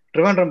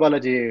 ட்ரிவாண்ட்ரம்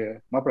பாலாஜி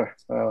மாப்பிள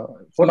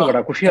போட்டோ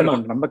கடா குஷியா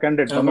இருக்கும். நம்ம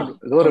கேண்டிடேட்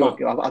ஏதோ ஒரு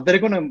அது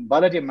வரைக்கும்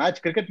பாலாஜி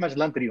மேட்ச் கிரிக்கெட் மேட்ச்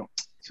எல்லாம் தெரியும்.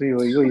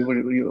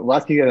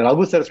 வாசி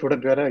ரகு சார்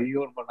ஸ்டூடெண்ட் வேற,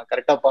 ஐயோ நான்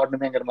கரெக்டா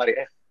பாடணுமேங்கிற மாதிரி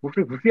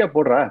குஷியா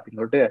போடுறா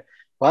அப்படின்னு சொல்லிட்டு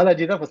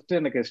பாலாஜி தான் ஃபர்ஸ்ட்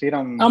எனக்கு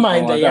ஸ்ரீராம்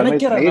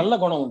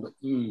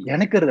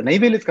எனக்கு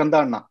நெய்வேலி ஸ்கந்தா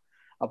அண்ணா,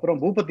 அப்புறம்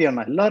பூபதி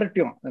அண்ணா,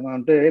 எல்லார்ட்டையும்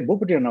வந்துட்டு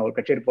பூபதி அண்ணா ஒரு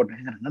கச்சேரி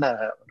போட்டேன். என்னடா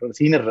ஒரு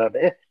சீனியர்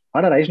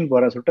ஆனா ரைஷன்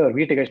போற சொல்லிட்டு ஒரு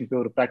வீட்டு கைஷன் போய்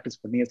ஒரு ப்ராக்டிஸ்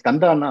பண்ணி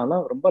ஸ்கந்தா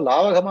அண்ணாலாம் ரொம்ப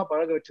லாவகமா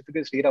பழக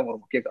வச்சதுக்கு ஸ்ரீராம் ஒரு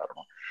முக்கிய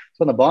காரணம். ஸோ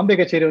அந்த பாம்பே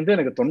கச்சேரி வந்து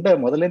எனக்கு தொண்டை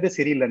முதல்ல இருந்தே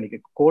சரியில்லை. இன்னைக்கு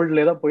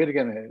கோல்ட்ல தான்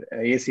போயிருக்கேன்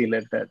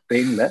ஏசியில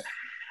ட்ரெயின்ல.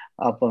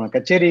 அப்போ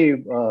கச்சேரி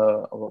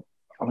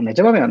அவன்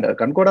நிஜமாவே அந்த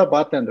கண்கூடா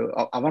பார்த்தேன். அந்த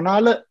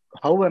அவனால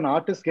how an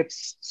artist gets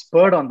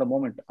spurt on the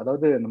moment.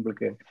 அதாவது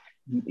நம்மளுக்கு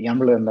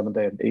நம்மள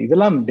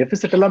இதெல்லாம்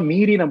டெபிசிட் எல்லாம்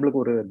மீறி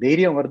நம்மளுக்கு ஒரு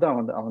தைரியம் வருது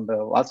அவன்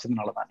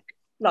வாசிச்சதுனாலதான்.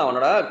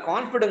 அவனோட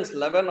confidence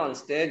level on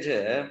stage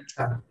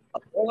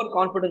over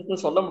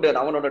confidence சொல்ல முடியாது.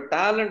 அவனோட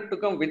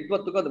டேலண்ட்டுக்கும்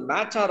வித்வத்துக்கும் அது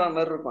மேட்ச் ஆகிற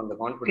மாதிரி இருக்கும் அந்த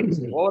கான்பிடன்ஸ்.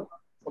 ஓவர்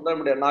சொல்ல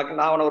முடியாது.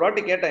 நான் அவனை ஒரு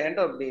வாட்டி கேட்டேன்,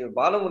 ஏன்டா அப்படி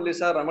Balamurali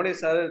sir, Ramani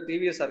sir,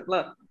 TVS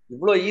சாருக்குலாம்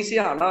இவ்வளவு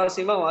ஈஸியா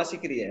அனாவசியமா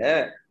வாசிக்கிறிய,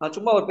 நான்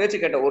சும்மா ஒரு பேச்சு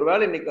கேட்டேன்,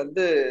 ஒருவேளை இன்னைக்கு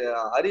வந்து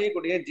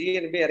அரியக்கூடிய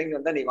ஜிஎன்பி இறங்கி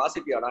வந்தா நீ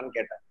வாசிப்பியாடான்னு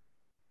கேட்டேன்.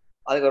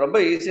 அதுக்கு ரொம்ப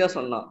ஈஸியா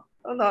சொன்னான்,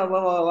 நான்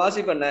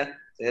வாசிப்பேன்.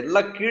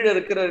 எல்லாம் கீழே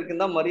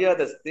இருக்கிறதுக்கு தான்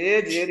மரியாதை,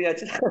 ஸ்டேஜ்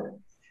ஏரியாச்சுன்னா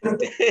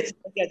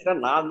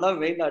நான் தான்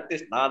மெயின்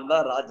ஆர்டிஸ்ட், நான்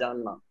தான்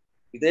ராஜான்னா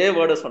இதே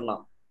வேர்டு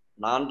சொன்னான்.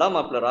 நான் தான்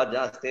மாப்பிள்ள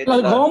ராஜா.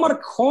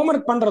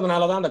 ஹோம்வொர்க்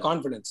பண்றதுனாலதான் அந்த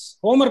கான்ஃபிடன்ஸ்,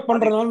 ஹோம்வொர்க்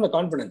பண்றதுனால அந்த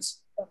கான்ஃபிடன்ஸ்.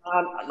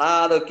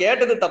 நான் அதை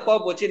கேட்டது தப்பா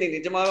போச்சு, நீ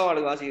நிஜமாக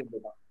அவளுக்கு வாசிக்கிட்டு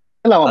இருக்கான்.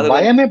 இல்ல அவன்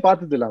பயமே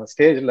பார்த்தது இல்ல. அவன்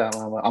ஸ்டேஜ்ல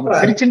அவன்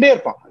சிரிச்சுட்டே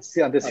இருப்பான்,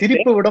 அந்த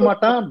சிரிப்பு விட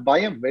மாட்டான்.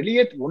 பயம்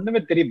வெளியே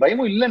ஒண்ணுமே தெரியும்,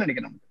 பயமும் இல்லைன்னு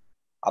நினைக்கிறேன்.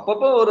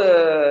 அப்பப்போ ஒரு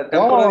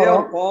டெம்பரரியா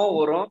கோவம்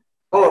வரும்,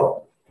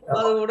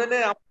 அது உடனே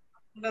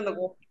அந்த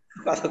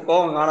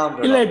கோவம்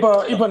காணாம இல்ல.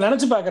 இப்ப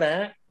நினைச்சு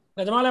பாக்குறேன்,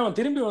 நிஜமாலே அவன்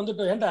திரும்பி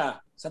வந்துட்டு, ஏன்டா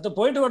சத்த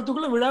போயிட்டு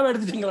வரதுக்குள்ள விழாவை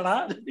எடுத்துட்டீங்களா,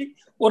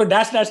 ஒரு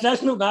டேஷ் டேஷ்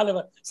டேஷ்னு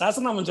 4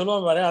 சாசனாமன்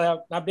சொல்லுவான் பாரு,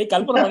 நான் அப்படியே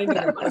கல்பனை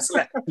பண்ணிட்டு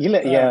மனசுல. இல்ல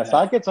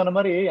சாக்கேத் சொன்ன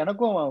மாதிரி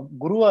எனக்கும்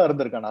குருவா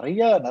இருந்திருக்கான்.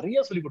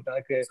 நிறைய சொல்லி கொடுத்தேன்.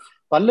 எனக்கு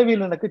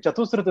பல்லவியில எனக்கு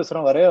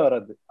சதுஸ்ரதஸ்வரம் வரவே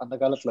வராது அந்த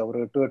காலத்துல.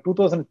 ஒரு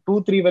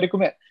 2002-03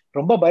 வரைக்குமே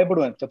ரொம்ப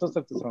பயப்படுவேன்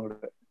சதுஸ்ரதஸ்வரம்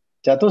கொடுத்து.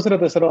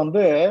 சதுஸ்ரதஸ்வரம்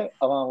வந்து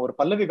அவன் ஒரு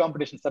பல்லவி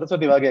காம்படிஷன்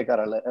சரஸ்வதி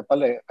வாகியக்காரால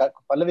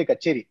பல்லவி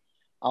கச்சேரி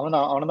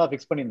அவனதான்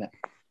பிக்ஸ் பண்ணியிருந்தேன்.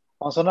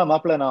 அவன் சொன்னா,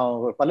 மாப்பிள்ள நான்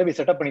ஒரு பல்லவி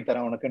செட்டப் பண்ணி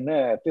தரேன் உனக்குன்னு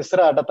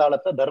திஸ்ரா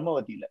அடத்தாளத்தை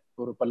தர்மவதியில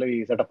ஒரு பல்லவி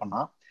செட்டப்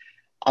பண்ணான்.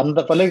 அந்த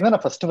பல்லவிக்கு தான்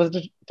நான் ஃபர்ஸ்ட்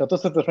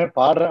சதுஸ்ரதஸ்வரமே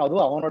பாடுறேன்.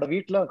 அதுவும் அவனோட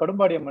வீட்டுல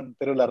கடும்பாடி அம்மன்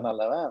தெருவில்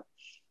இருந்தால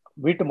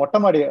வீட்டு மொட்டை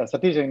மாடி,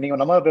 சதீஷ் நீங்க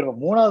நம்ம பேர்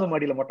 3வது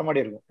மாடியில மொட்டை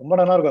மாடி இருக்கும், ரொம்ப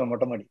நல்லா இருக்கும் அந்த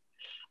மொட்டை மாடி.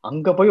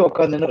 அங்க போய்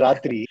உட்காந்துன்னு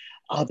ராத்திரி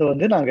அதை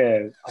வந்து நாங்க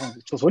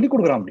சொல்லி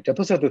கொடுக்குறோம். அப்படி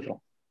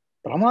சதுஸ்ரதஸ்வரம்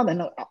பிரமாதம்.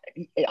 என்ன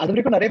அது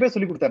வரைக்கும் நிறைய பேர்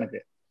சொல்லி கொடுத்தா,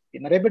 எனக்கு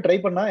நிறைய பேர் ட்ரை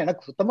பண்ணா,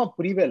 எனக்கு சுத்தமா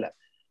புரியவே இல்லை.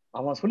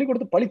 அவன் சொல்லி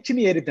கொடுத்து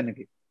பளிச்சுன்னு ஏறித்து,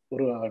 எனக்கு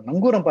ஒரு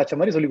நங்கூரம் பாய்ச்ச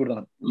மாதிரி சொல்லி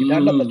கொடுத்தான்.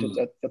 இதாண்டா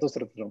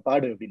சதுஸ்ரதஸ்வரம்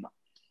பாடு அப்படின்னா.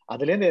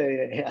 அதுல இருந்து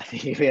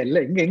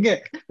எல்லாம் இங்க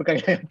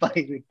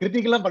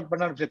கிரிட்டிக்கெல்லாம்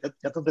பண்ண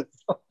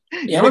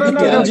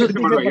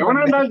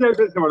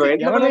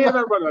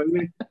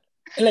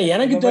இல்ல.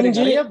 எனக்கு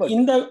தெரிஞ்சு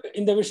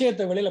இந்த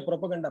விஷயத்தை வெளியில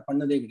ப்ரொபகண்டா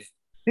பண்ணதே கிடையாது.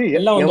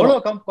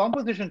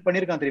 காம்போசிஷன்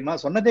பண்ணிருக்கான் தெரியுமா,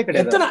 சொன்னதே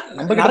கிடையாது.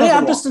 நிறைய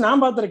ஆர்டிஸ்ட்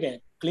நான் பாத்திருக்கேன்,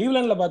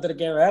 கிளீவ்லாண்ட்ல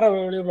பாத்திருக்கேன், வேற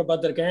வெளியூர்ல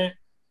பாத்திருக்கேன்.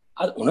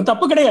 அது ஒன்றும்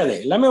தப்பு கிடையாது,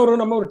 எல்லாமே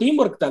நம்ம ஒரு டீம்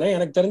ஒர்க் தானே.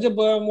 எனக்கு தெரிஞ்ச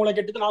மூளை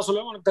கெட்டு நான்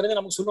சொல்லுவேன், எனக்கு தெரிஞ்ச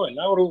நமக்கு சொல்லுவேன்,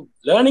 எல்லாம் ஒரு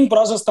லேர்னிங்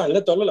ப்ராசஸ் தான், இல்ல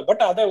சொல்லல.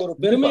 பட் அதை ஒரு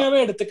பெருமையாவே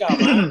எடுத்துக்காம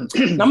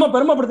நம்ம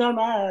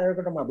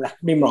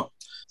பெருமைப்படுத்தினா.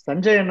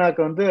 சஞ்சய்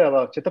அண்ணாக்கு வந்து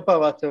அவ சித்தப்பா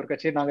வாச்ச ஒரு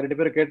கட்சி நாங்க 2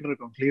 பேரும் கேட்டு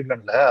இருக்கோம்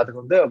கிளீவ்லாண்ட்ல.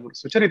 அதுக்கு வந்து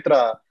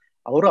சுச்சரித்ரா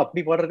அவரும்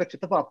அப்படி பாடுறதுக்கு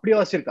சித்தப்பா அப்படியே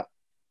வாசிச்சிருக்கா.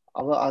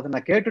 அதை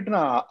நான் கேட்டுட்டு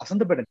நான்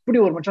அசந்து போயிட்டேன், இப்படி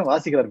ஒரு மனுஷன்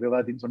வாசிக்கிறார்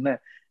விவாதின்னு சொன்னேன்.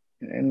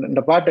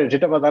 இந்த பாட்டு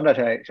சிட்டப்பா தாண்டா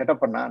செட்டப்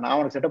பண்ண, நான்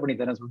அவனுக்கு செட்டப் பண்ணி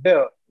தரேன்னு சொல்லிட்டு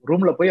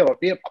ரூம்ல போய் அவ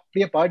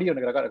அப்படியே பாடி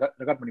எனக்கு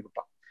ரெக்கார்ட் பண்ணி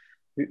கொடுப்பான்.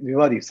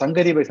 விவாதி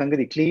சங்கதி பை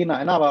சங்கதி கிளீனா.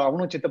 ஏன்னா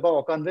அவனும் சித்தப்பா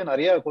உட்காந்து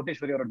நிறைய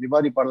கோட்டேஸ்வரி அவரோட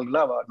விவாதி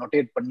பாடல்களை அவ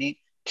நோட்டேட் பண்ணி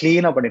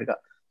கிளீனா பண்ணிருக்கா.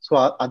 சோ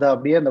அதை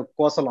அப்படியே அந்த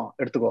கோசலம்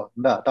எடுத்துக்கோ,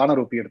 இந்த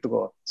தானரூபி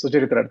எடுத்துக்கோ,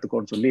 சுச்சரித்திரா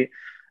எடுத்துக்கோன்னு சொல்லி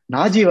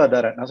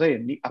நாஜீவாதார நான்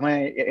சொல்லி அவன்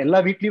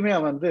எல்லா வீட்லயுமே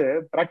அவன் வந்து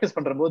பிராக்டிஸ்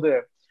பண்ற போது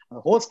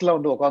ஹோஸ்ட் எல்லாம்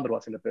வந்து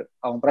உட்காந்துருவான் சில பேர்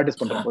அவன்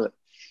பிராக்டிஸ் பண்ற போது.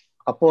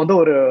 அப்போ வந்து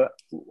ஒரு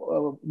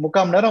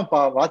 3/4 மணி நேரம்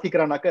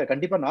வாசிக்கிறானாக்க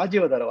கண்டிப்பா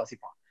நாஜீவதார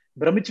வாசிப்பான்.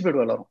 பிரமிச்சு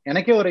போயிடுவா எல்லாரும்.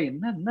 எனக்கே ஒரு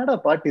என்னடா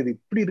பாட்டு இது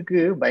இப்படி இருக்கு,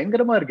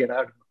 பயங்கரமா இருக்கேடா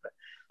அப்படின்னு.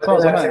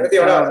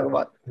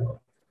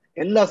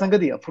 எல்லா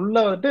சங்கதியும்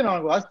ஃபுல்லா வந்துட்டு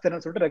நான் வாசி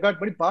தரேன்னு சொல்லிட்டு ரெக்கார்ட்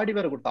பண்ணி பாடி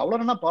வேற கொடுத்தான்.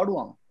 அவ்வளவு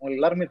பாடுவான், அவங்க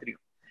எல்லாருமே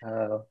தெரியும்.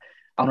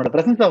 அவனோட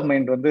பிரசன்ஸ் ஆஃப்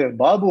மைண்ட் வந்து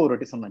பாபு ஒரு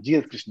வாட்டி சொன்னான்,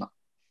 GS கிருஷ்ணா.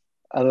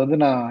 அது வந்து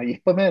நான்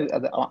எப்பவுமே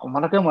அது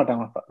மறக்கவே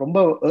மாட்டாங்க. ரொம்ப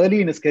ஏர்லி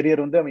இன் ஹிஸ்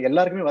கெரியர் வந்து அவன்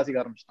எல்லாருக்குமே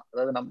வாசிக்க ஆரம்பிச்சிட்டான்.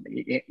 அதாவது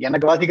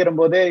எனக்கு வாசிக்கிற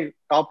போதே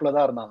டாப்ல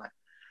தான் இருந்தாங்க.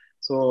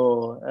 ஸோ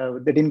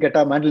திடீர்னு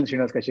கேட்டா மேண்டலின்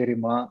ஸ்ரீனிவாஸ்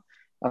கச்சேரிமா,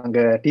 அங்க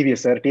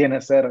டிவிஎஸ் சார்,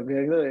 டிஎன்எஸ் சார்,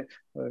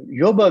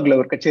 யோபர்க்ல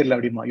ஒரு கச்சேரியில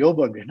அப்படிமா.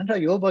 யோபர்க் என்னடா,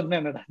 யோபர்க்னா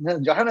என்னடா,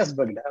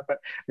 ஜோஹானஸ்பர்க்ல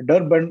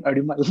டர்பன்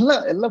அப்படிமா.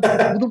 எல்லாம்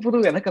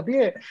புது எனக்கு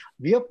அப்படியே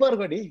வியப்பா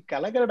இருக்கும்.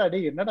 கலகரடா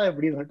என்னடா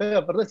இப்படின்னு சொல்லிட்டு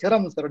அப்புறம் தான்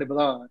சிவராமன் சாரோட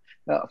இப்பதான்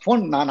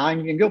போன்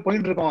நான் எங்கேயோ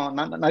போயிட்டு இருக்கோம்,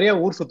 நிறைய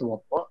ஊர்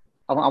சுத்துவோம். அப்போ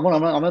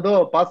அவன் ஏதோ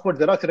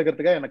பாஸ்போர்ட் ஜெராக்ஸ்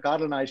எடுக்கிறதுக்காக எனக்கு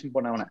கார்ல நான் அழைச்சிட்டு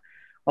போனேன் அவனை.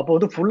 அப்போ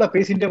வந்து ஃபுல்லா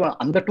பேசிட்டே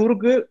அந்த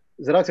டூருக்கு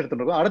ஜெராக்ஸ்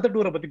எடுத்துட்டு இருக்கோம், அடுத்த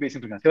டூரை பத்தி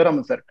பேசிட்டு இருக்கேன்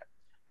சிவராமன் சார்.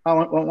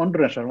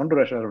 வந்துடுவேன்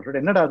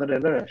சார் என்னடா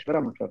அதுல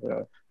சிவராமன் சார்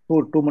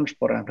 2 months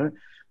போறேன்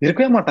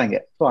இருக்கவே மாட்டாங்க.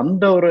 ஸோ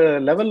அந்த ஒரு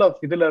லெவல்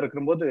ஆஃப் இதுல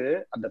இருக்கும்போது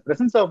அந்த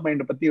பிரசன்ஸ் ஆஃப்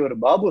மைண்ட் பத்தி ஒரு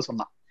பாபு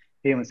சொன்னான்.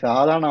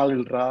 சாதாரண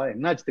ஆளுகள்ரா,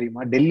 என்னாச்சு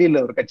தெரியுமா,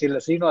 டெல்லியில ஒரு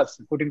கட்சியில ஸ்ரீனிவாஸ்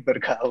கூட்டின்னு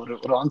போயிருக்கா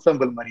ஒரு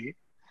ஆன்சாம்பிள் மாதிரி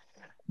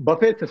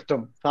பஃபே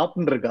சிஸ்டம்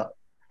சாப்பிட்டு இருக்கா.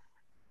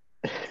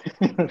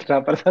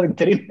 பிரசாதுக்கு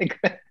தெரியும்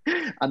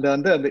அந்த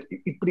வந்து அந்த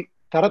இப்படி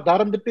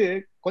திறந்துட்டு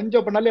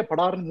கொஞ்சம் பண்ணாலே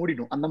படாருன்னு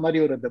மூடிடும் அந்த மாதிரி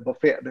ஒரு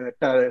பஃபே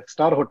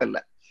ஸ்டார் ஹோட்டல்ல.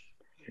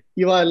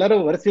 இவா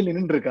எல்லாரும் வரிசையில்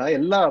நின்று இருக்கா,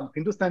 எல்லா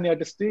ஹிந்துஸ்தானி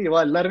ஆர்டிஸ்ட் இவா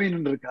எல்லாருமே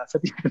நின்று இருக்கா.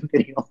 சதீஷ்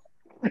தெரியும்.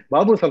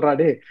 பாபு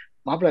சொல்றாடே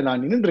மாப்பிள்ள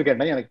நான் நின்று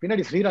இருக்கேன்டா, எனக்கு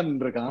பின்னாடி ஸ்ரீராம்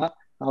நின்று இருக்கான்,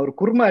 அவர்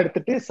குருமா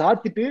எடுத்துட்டு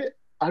சாத்திட்டு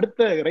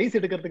அடுத்த ரைஸ்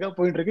எடுக்கிறதுக்காக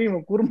போயிட்டு இருக்கு.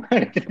 இவன் குருமா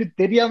எடுத்துட்டு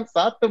தெரியாம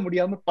சாத்த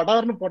முடியாம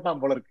படார்னு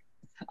போட்டான் போல இருக்கு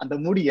அந்த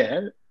மூடிய.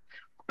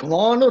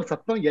 கமான ஒரு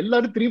சத்தம்,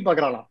 எல்லாரும் திரும்பி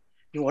பாக்குறாளாம்.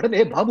 இவன்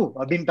உடனே பாபு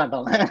அப்படின்ட்டான்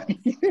அவன்.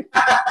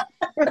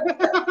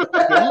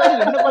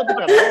 எல்லாரும் என்ன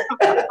பார்த்துட்டாங்க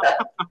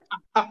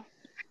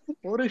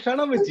ஒரு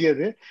க்ஷணம் வச்சு,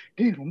 அது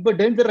ரொம்ப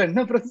டேஞ்சரா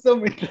என்ன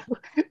பிரச்சனை.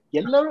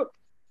 எல்லாரும்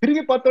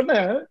திரும்பி பார்த்தோன்னே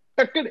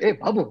டக்குன்னு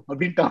பாபு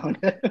அப்படின்ட்டான்.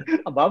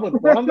 பாபு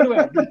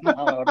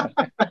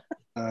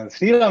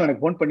ஸ்ரீராம்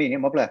எனக்கு போன் பண்ணி,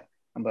 மாப்பிள்ள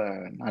நம்ம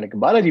நாளைக்கு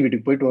பாலாஜி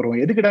வீட்டுக்கு போயிட்டு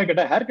வருவோம், எதுக்குடா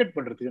கேட்டா ஹேர் கட்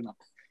பண்றதுக்கு.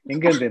 நான்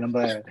எங்க இருந்து நம்ம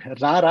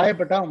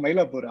ராயப்பட்டா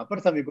மயிலாப்பூர்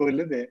அப்பர்சாமி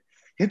கோவில்ல இருந்து,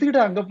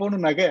 எதுக்குடா அங்க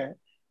போகணும்னாக்க,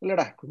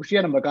 இல்லடா குஷியா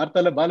நம்ம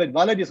கார்த்தால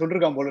பாலாஜி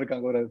சொல்லிருக்கான் போல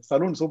இருக்காங்க ஒரு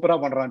சலூன் சூப்பரா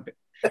பண்றான்ட்டு.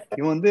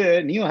 இவன் வந்து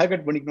நீயும் ஹேர்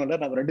கட் பண்ணிக்கணும்ல,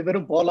 நம்ம 2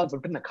 பேரும் போகலாம்னு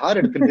சொல்லிட்டு நான் கார்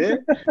எடுத்துட்டு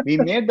we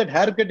made that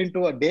haircut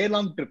into a day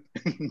long trip.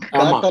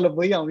 கார்த்தால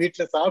போய் அவன்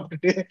வீட்டுல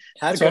சாப்பிட்டுட்டு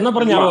ஹேர்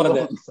கட்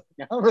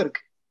ஞாபகம்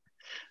இருக்கு.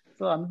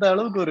 சோ அந்த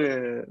அளவுக்கு ஒரு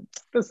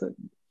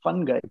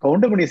ஃபன் காய்.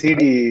 கவுண்டமணி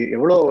சிடி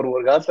எவ்வளவு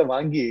ஒரு காலத்தை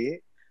வாங்கி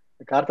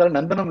கார்த்தால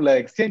நந்தனம்ல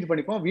எக்ஸ்சேஞ்ச்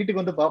பண்ணிப்போம்,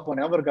 வீட்டுக்கு வந்து பாப்போம்.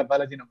 ஞாபகம் இருக்கா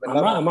பாலாஜி?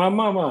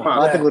 நம்ம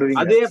பாத்துக்கு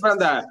வருவீங்க. அதே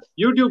அந்த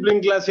யூடியூப்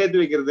லிங்க் எல்லாம்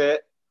சேர்த்து வைக்கிறது.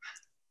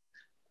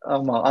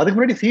 ஆமா, அதுக்கு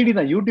முன்னாடி சிடி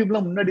தான், யூடியூப்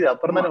எல்லாம் முன்னாடி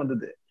அப்புறம் தானே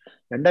வந்தது.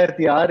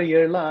 2006,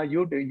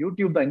 2007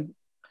 யூடியூப் தான்.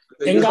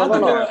 எங்க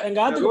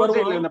ஆத்துக்கு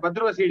வருவான் இந்த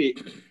 10 ரூபாய் சிடி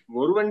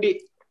ஒரு வண்டி.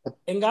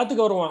 எங்க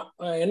ஆத்துக்கு வருவான்.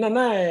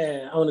 என்னன்னா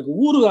அவனுக்கு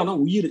ஊறுகான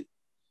உயிர்.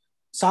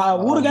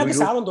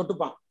 ஊறுகாய்க்கு சாதம்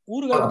தொட்டுப்பான்.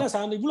 ஊறுகாய்க்கு தான்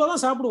சாதம்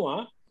இவ்வளவுதான்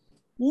சாப்பிடுவான்.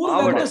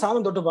 ஊறுகாய்க்கு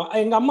சாதம் தொட்டுப்பான்.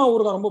 எங்க அம்மா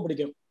ஊறுகாய் ரொம்ப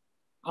பிடிக்கும்.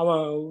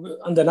 அவன்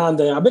நான்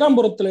அந்த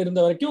அபிராம்புரத்துல இருந்த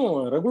வரைக்கும்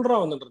ரெகுலரா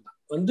வந்துட்டு இருந்தான்,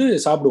 வந்து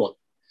சாப்பிடுவான்.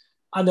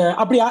 அந்த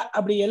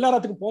அப்படி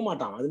எல்லாத்துக்கும் போக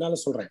மாட்டான். அதனால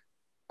சொல்றேன்,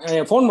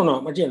 போன்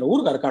பண்ணுவான், மச்சி அந்த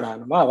ஊருக்கு இருக்காடா,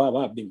 வா வா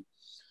வா அப்படின்னு.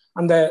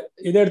 அந்த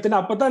இதை எடுத்துன்னு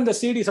அப்பதான் இந்த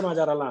சிடி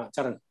சமாச்சாரம் எல்லாம்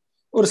சரண்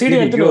ஒரு சிடி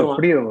எடுத்துட்டு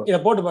வருவான். இதை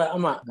போட்டு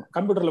ஆமா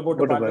கம்ப்யூட்டர்ல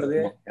போட்டு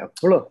பாக்குறது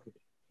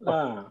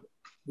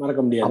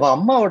மறக்க முடியாது. அவ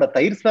அம்மாவோட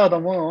தயிர்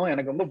சாதமும்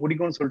எனக்கு ரொம்ப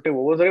பிடிக்கும்னு சொல்லிட்டு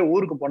ஒவ்வொரு தடவை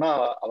ஊருக்கு போனா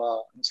அவ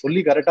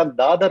சொல்லி கரெக்டா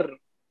தாதர்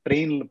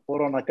ட்ரெயின்ல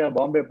போறோம்னாக்கா,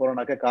 பாம்பே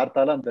போறோம்னாக்கா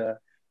கார்த்தால அந்த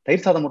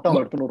தயிர் சாதம் மட்டும்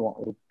அவன் எடுத்துன்னு வருவான்.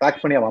 ஒரு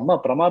பேக் பண்ணி அவன் அம்மா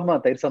பிரமாதமா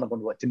தயிர் சாதம்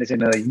பண்ணுவான். சின்ன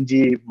சின்ன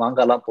இஞ்சி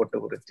மாங்காய் எல்லாம் போட்டு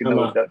ஒரு சின்ன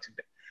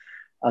வச்சுட்டு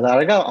அது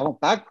அழகா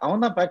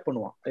அவன் தான் பேக்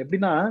பண்ணுவான்.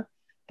 எப்படின்னா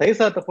தயிர்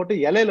சாதத்தை போட்டு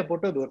இலையில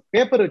போட்டு அது ஒரு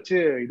பேப்பர் வச்சு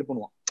இது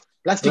பண்ணுவான்,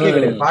 பிளாஸ்டிக்கே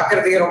கிடையாது.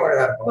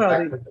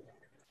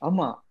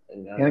 ஆமா,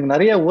 எனக்கு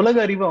நிறைய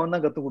உலக அறிவு அவன்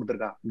தான் கத்து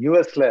கொடுத்துருக்கான்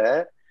யூஎஸ்ல.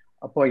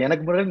 அப்போ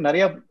எனக்கு முன்னாடி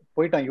நிறைய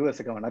போயிட்டான்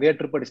யூஎஸ்க்கு. அவன் நிறைய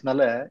ட்ரிப்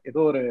அடிச்சனால ஏதோ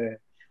ஒரு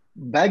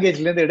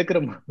பேகேஜ்ல இருந்து எடுக்கிற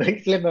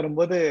பைக்ல இருந்து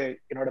வரும்போது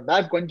என்னோட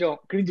பேக் கொஞ்சம்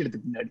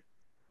கிழிஞ்சிடுது பின்னாடி.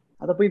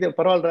 அதை போய்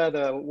பரவாயில்ல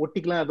அதை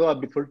ஒட்டிக்கலாம் ஏதோ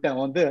அப்படி சொல்லிட்டு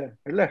அவன் வந்து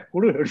இல்ல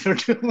குடு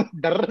சொல்லிட்டு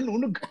டர்ன்னு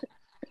உனக்கு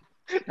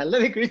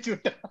நல்லாவே கிழிச்சு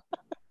விட்டான்.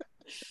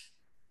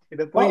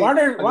 இத போய்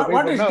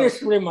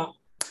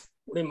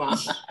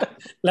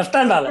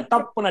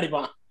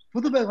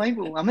புது பேக்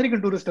வாங்கி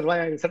அமெரிக்கன் டூரிஸ்டர்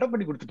செட்டப்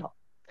பண்ணி கொடுத்துட்டான்.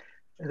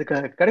 அதுக்கு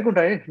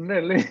கிடைக்கும்டா,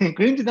 இல்ல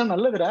கிழிஞ்சுதான்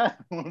நல்லதுடா,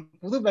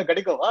 புது பேக்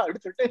கிடைக்கவா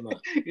அப்படின்னு சொல்லிட்டு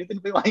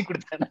எடுத்துட்டு போய் வாங்கி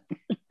கொடுத்தானே.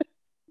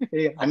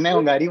 அண்ணன்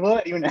உங்க அறிவோ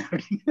அறிவுனே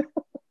அப்படின்னு.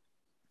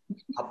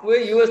 அப்பவே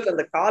யூஎஸ்ல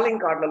அந்த காலிங்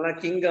கார்டுல எல்லாம்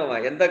கிங்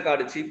அவன். எந்த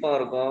கார்டு சீப்பா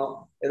இருக்கும்,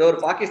 ஏதோ ஒரு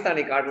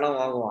பாகிஸ்தானி கார்டு எல்லாம்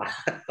வாங்குவான்.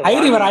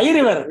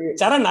 ஐரிவர்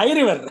சரண்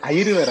ஐரிவர்.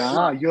 ஐரிவரா?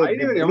 ஐயோ,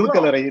 ப்ளூ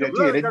கலர்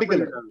ஐரிவர், ரெட்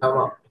கலர்.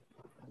 ஆமா,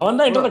 அவன்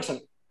தான்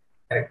இன்ட்ரோடக்ஷன்.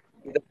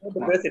 இத போட்டு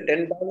பேசி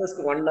 $10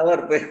 1 hour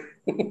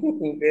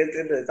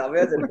பேசிட்டு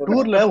சமையா செல்போன்.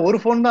 டூர்ல ஒரு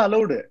போன் தான்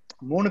அலௌடு.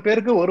 3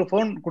 பேருக்கு ஒரு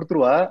போன்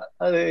கொடுத்துருவா.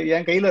 அது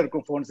என் கையில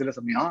இருக்கும் போன் சில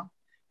சமயம்.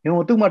 இவன்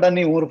ஒத்துக்க மாட்டான்,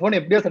 நீ ஒரு போன்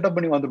எப்படியோ செட்டப்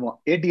பண்ணி வந்துருவான்.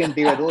 AT&T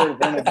ஏதோ ஒரு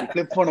போன்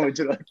கிளிப் போனை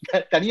வச்சிருவான்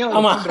தனியா.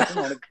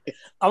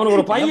 அவனுக்கு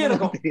ஒரு பை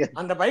இருக்கும்,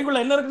 அந்த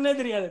பைக்குள்ள என்ன இருக்குன்னே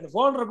தெரியாது. இந்த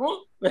போன் இருக்கும்,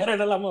 வேற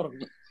என்னெல்லாமோ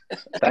இருக்கும்.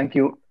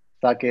 Thank you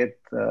Saketh,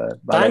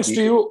 thanks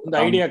to you இந்த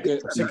ஐடியாக்கு.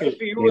 Sikkil,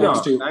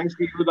 thanks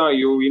to you தான்,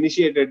 you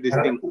initiated this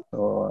thing.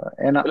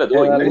 ஏனா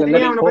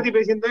அவனை பத்தி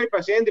பேசியிருந்தா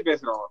இப்ப சேர்ந்து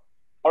பேசுறோம்,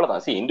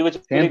 அவ்வளவுதான். see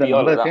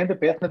individually சேர்ந்து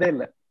பேசனதே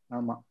இல்ல.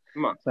 ஆமா,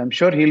 so I'm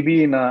sure he'll be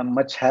in a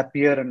much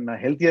happier and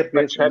healthier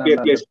place.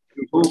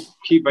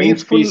 He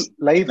finds peace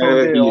life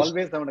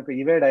always அவனுக்கு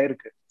evade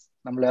ஆயிருக்கு.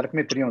 நம்ம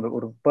எல்லாருக்குமே தெரியும் அது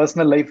ஒரு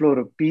personal lifeல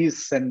ஒரு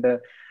peace and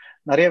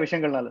நிறைய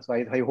விஷயங்கள்னால. so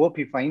I hope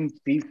he finds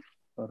peace.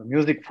 ஒரு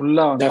மியூசிக்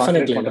ஃபுல்லா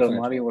கான்சென்ட்ரேட் பண்றது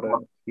மாதிரி ஒரு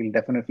he'll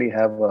definitely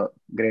have a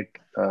great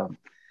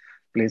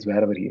place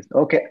wherever he is.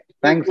 Okay,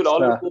 thanks.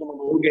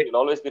 He'll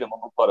always be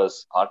remembered for his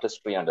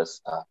artistry and his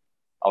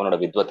அவனோட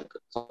வித்வத்துக்கு.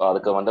 So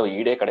அதுக்கு வந்து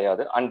ஈடே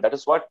கிடையாது. And that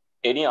is what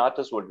any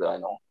artist would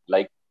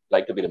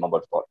like to be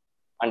remembered for.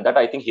 And that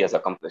I think he has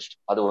accomplished.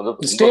 அது வந்து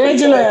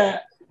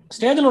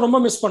ஸ்டேஜ்ல ரொம்ப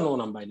miss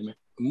பண்ணுவோம் நம்ம. இனிமே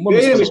ரொம்ப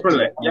மிஸ்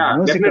பண்ணல. Yeah,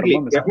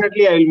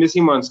 definitely I will miss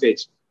him on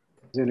stage.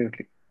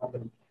 Absolutely.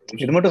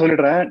 இது மட்டும்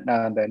சொல்லிடுறேன்,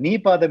 அந்த நீ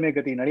பாதமே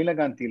கத்தி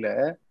நளினகாந்தியில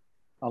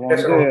அவன்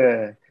வந்து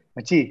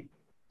மச்சி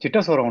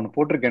சிட்டஸ்வரம் ஒண்ணு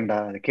போட்டிருக்கேன்டா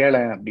அது கேள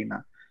அப்படின்னா,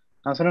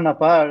 நான்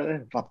சொன்னேன்னாப்பா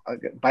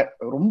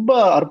ரொம்ப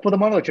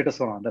அற்புதமான ஒரு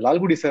சிட்டஸ்வரம், அந்த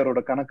லால்குடி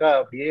சாரோட கணக்கா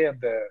அப்படியே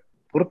அந்த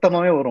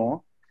பொருத்தமாவே வரும்.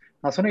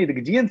 நான் சொன்னேன்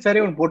இதுக்கு ஜிஎன்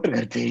சாரே ஒண்ணு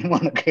போட்டிருக்காரு தெரியுமா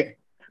உனக்கு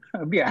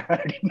அப்படியா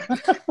அப்படின்னா,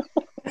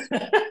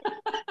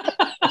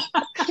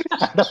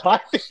 அந்த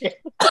பாட்டு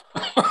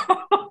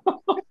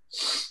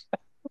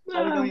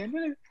என்ன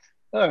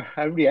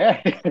அப்படியா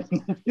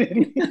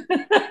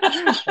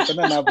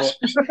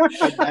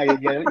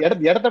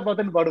இடத்த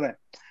பார்த்துன்னு பாடுவேன்.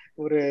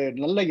 ஒரு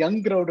நல்ல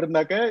யங் கிரௌட்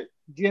இருந்தாக்க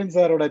ஜிஎன்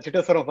சாரோட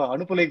சிட்டஸ்வரம்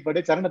அனுப்புலைக்கு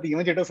பாட்டு சரணத்துக்கு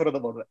இவன்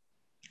சிட்டஸ்வரத்தை பாடுவேன்.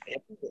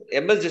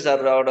 எம்எஸ்ஜி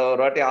சாரோட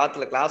ஒரு வாட்டி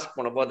ஆத்துல கிளாஸ்க்கு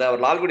போனப்போ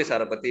அவர் லால்குடி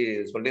சாரை பத்தி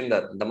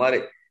சொல்லியிருந்தார். இந்த மாதிரி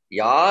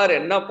யார்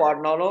என்ன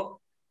பாடினாலும்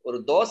ஒரு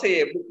தோசையை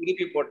எப்படி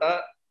திருப்பி போட்டா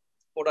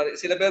போடாது,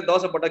 சில பேர்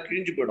தோசை போட்டா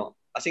கிழிஞ்சு போயிடும்,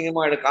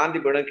 அசிங்கமா காந்தி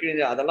போயிடும்,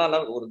 கிழிஞ்சு,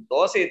 அதெல்லாம் ஒரு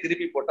தோசையை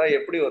திருப்பி போட்டா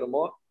எப்படி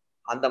வருமோ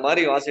அந்த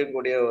மாதிரி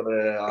வாசிக்கக்கூடிய ஒரு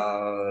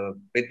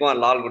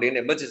வித்வான்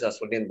லால்குடின்னு எம்எஸ்ஜி சார்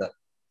சொல்லியிருந்தார்.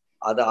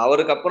 அது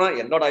அவருக்கு அப்புறம்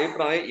என்னோட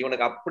அபிப்பிராயம்,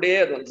 இவனுக்கு அப்படியே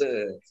அது வந்து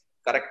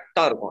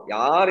கரெக்டா இருக்கும்,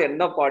 யார்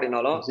என்ன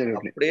பாடினாலும்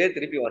அப்படியே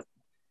திருப்பி வாசி,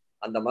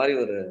 அந்த மாதிரி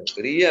ஒரு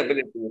பெரிய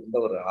அபிலிட்டி இருந்த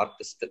ஒரு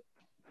ஆர்டிஸ்ட்.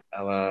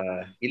 அவன்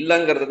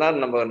இல்லங்கிறது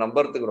தான் நம்ம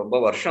நம்புறதுக்கு ரொம்ப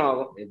வருஷம்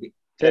ஆகும் மேபி.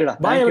 சரிடா,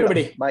 பாய்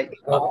எவரிபடி, பாய்.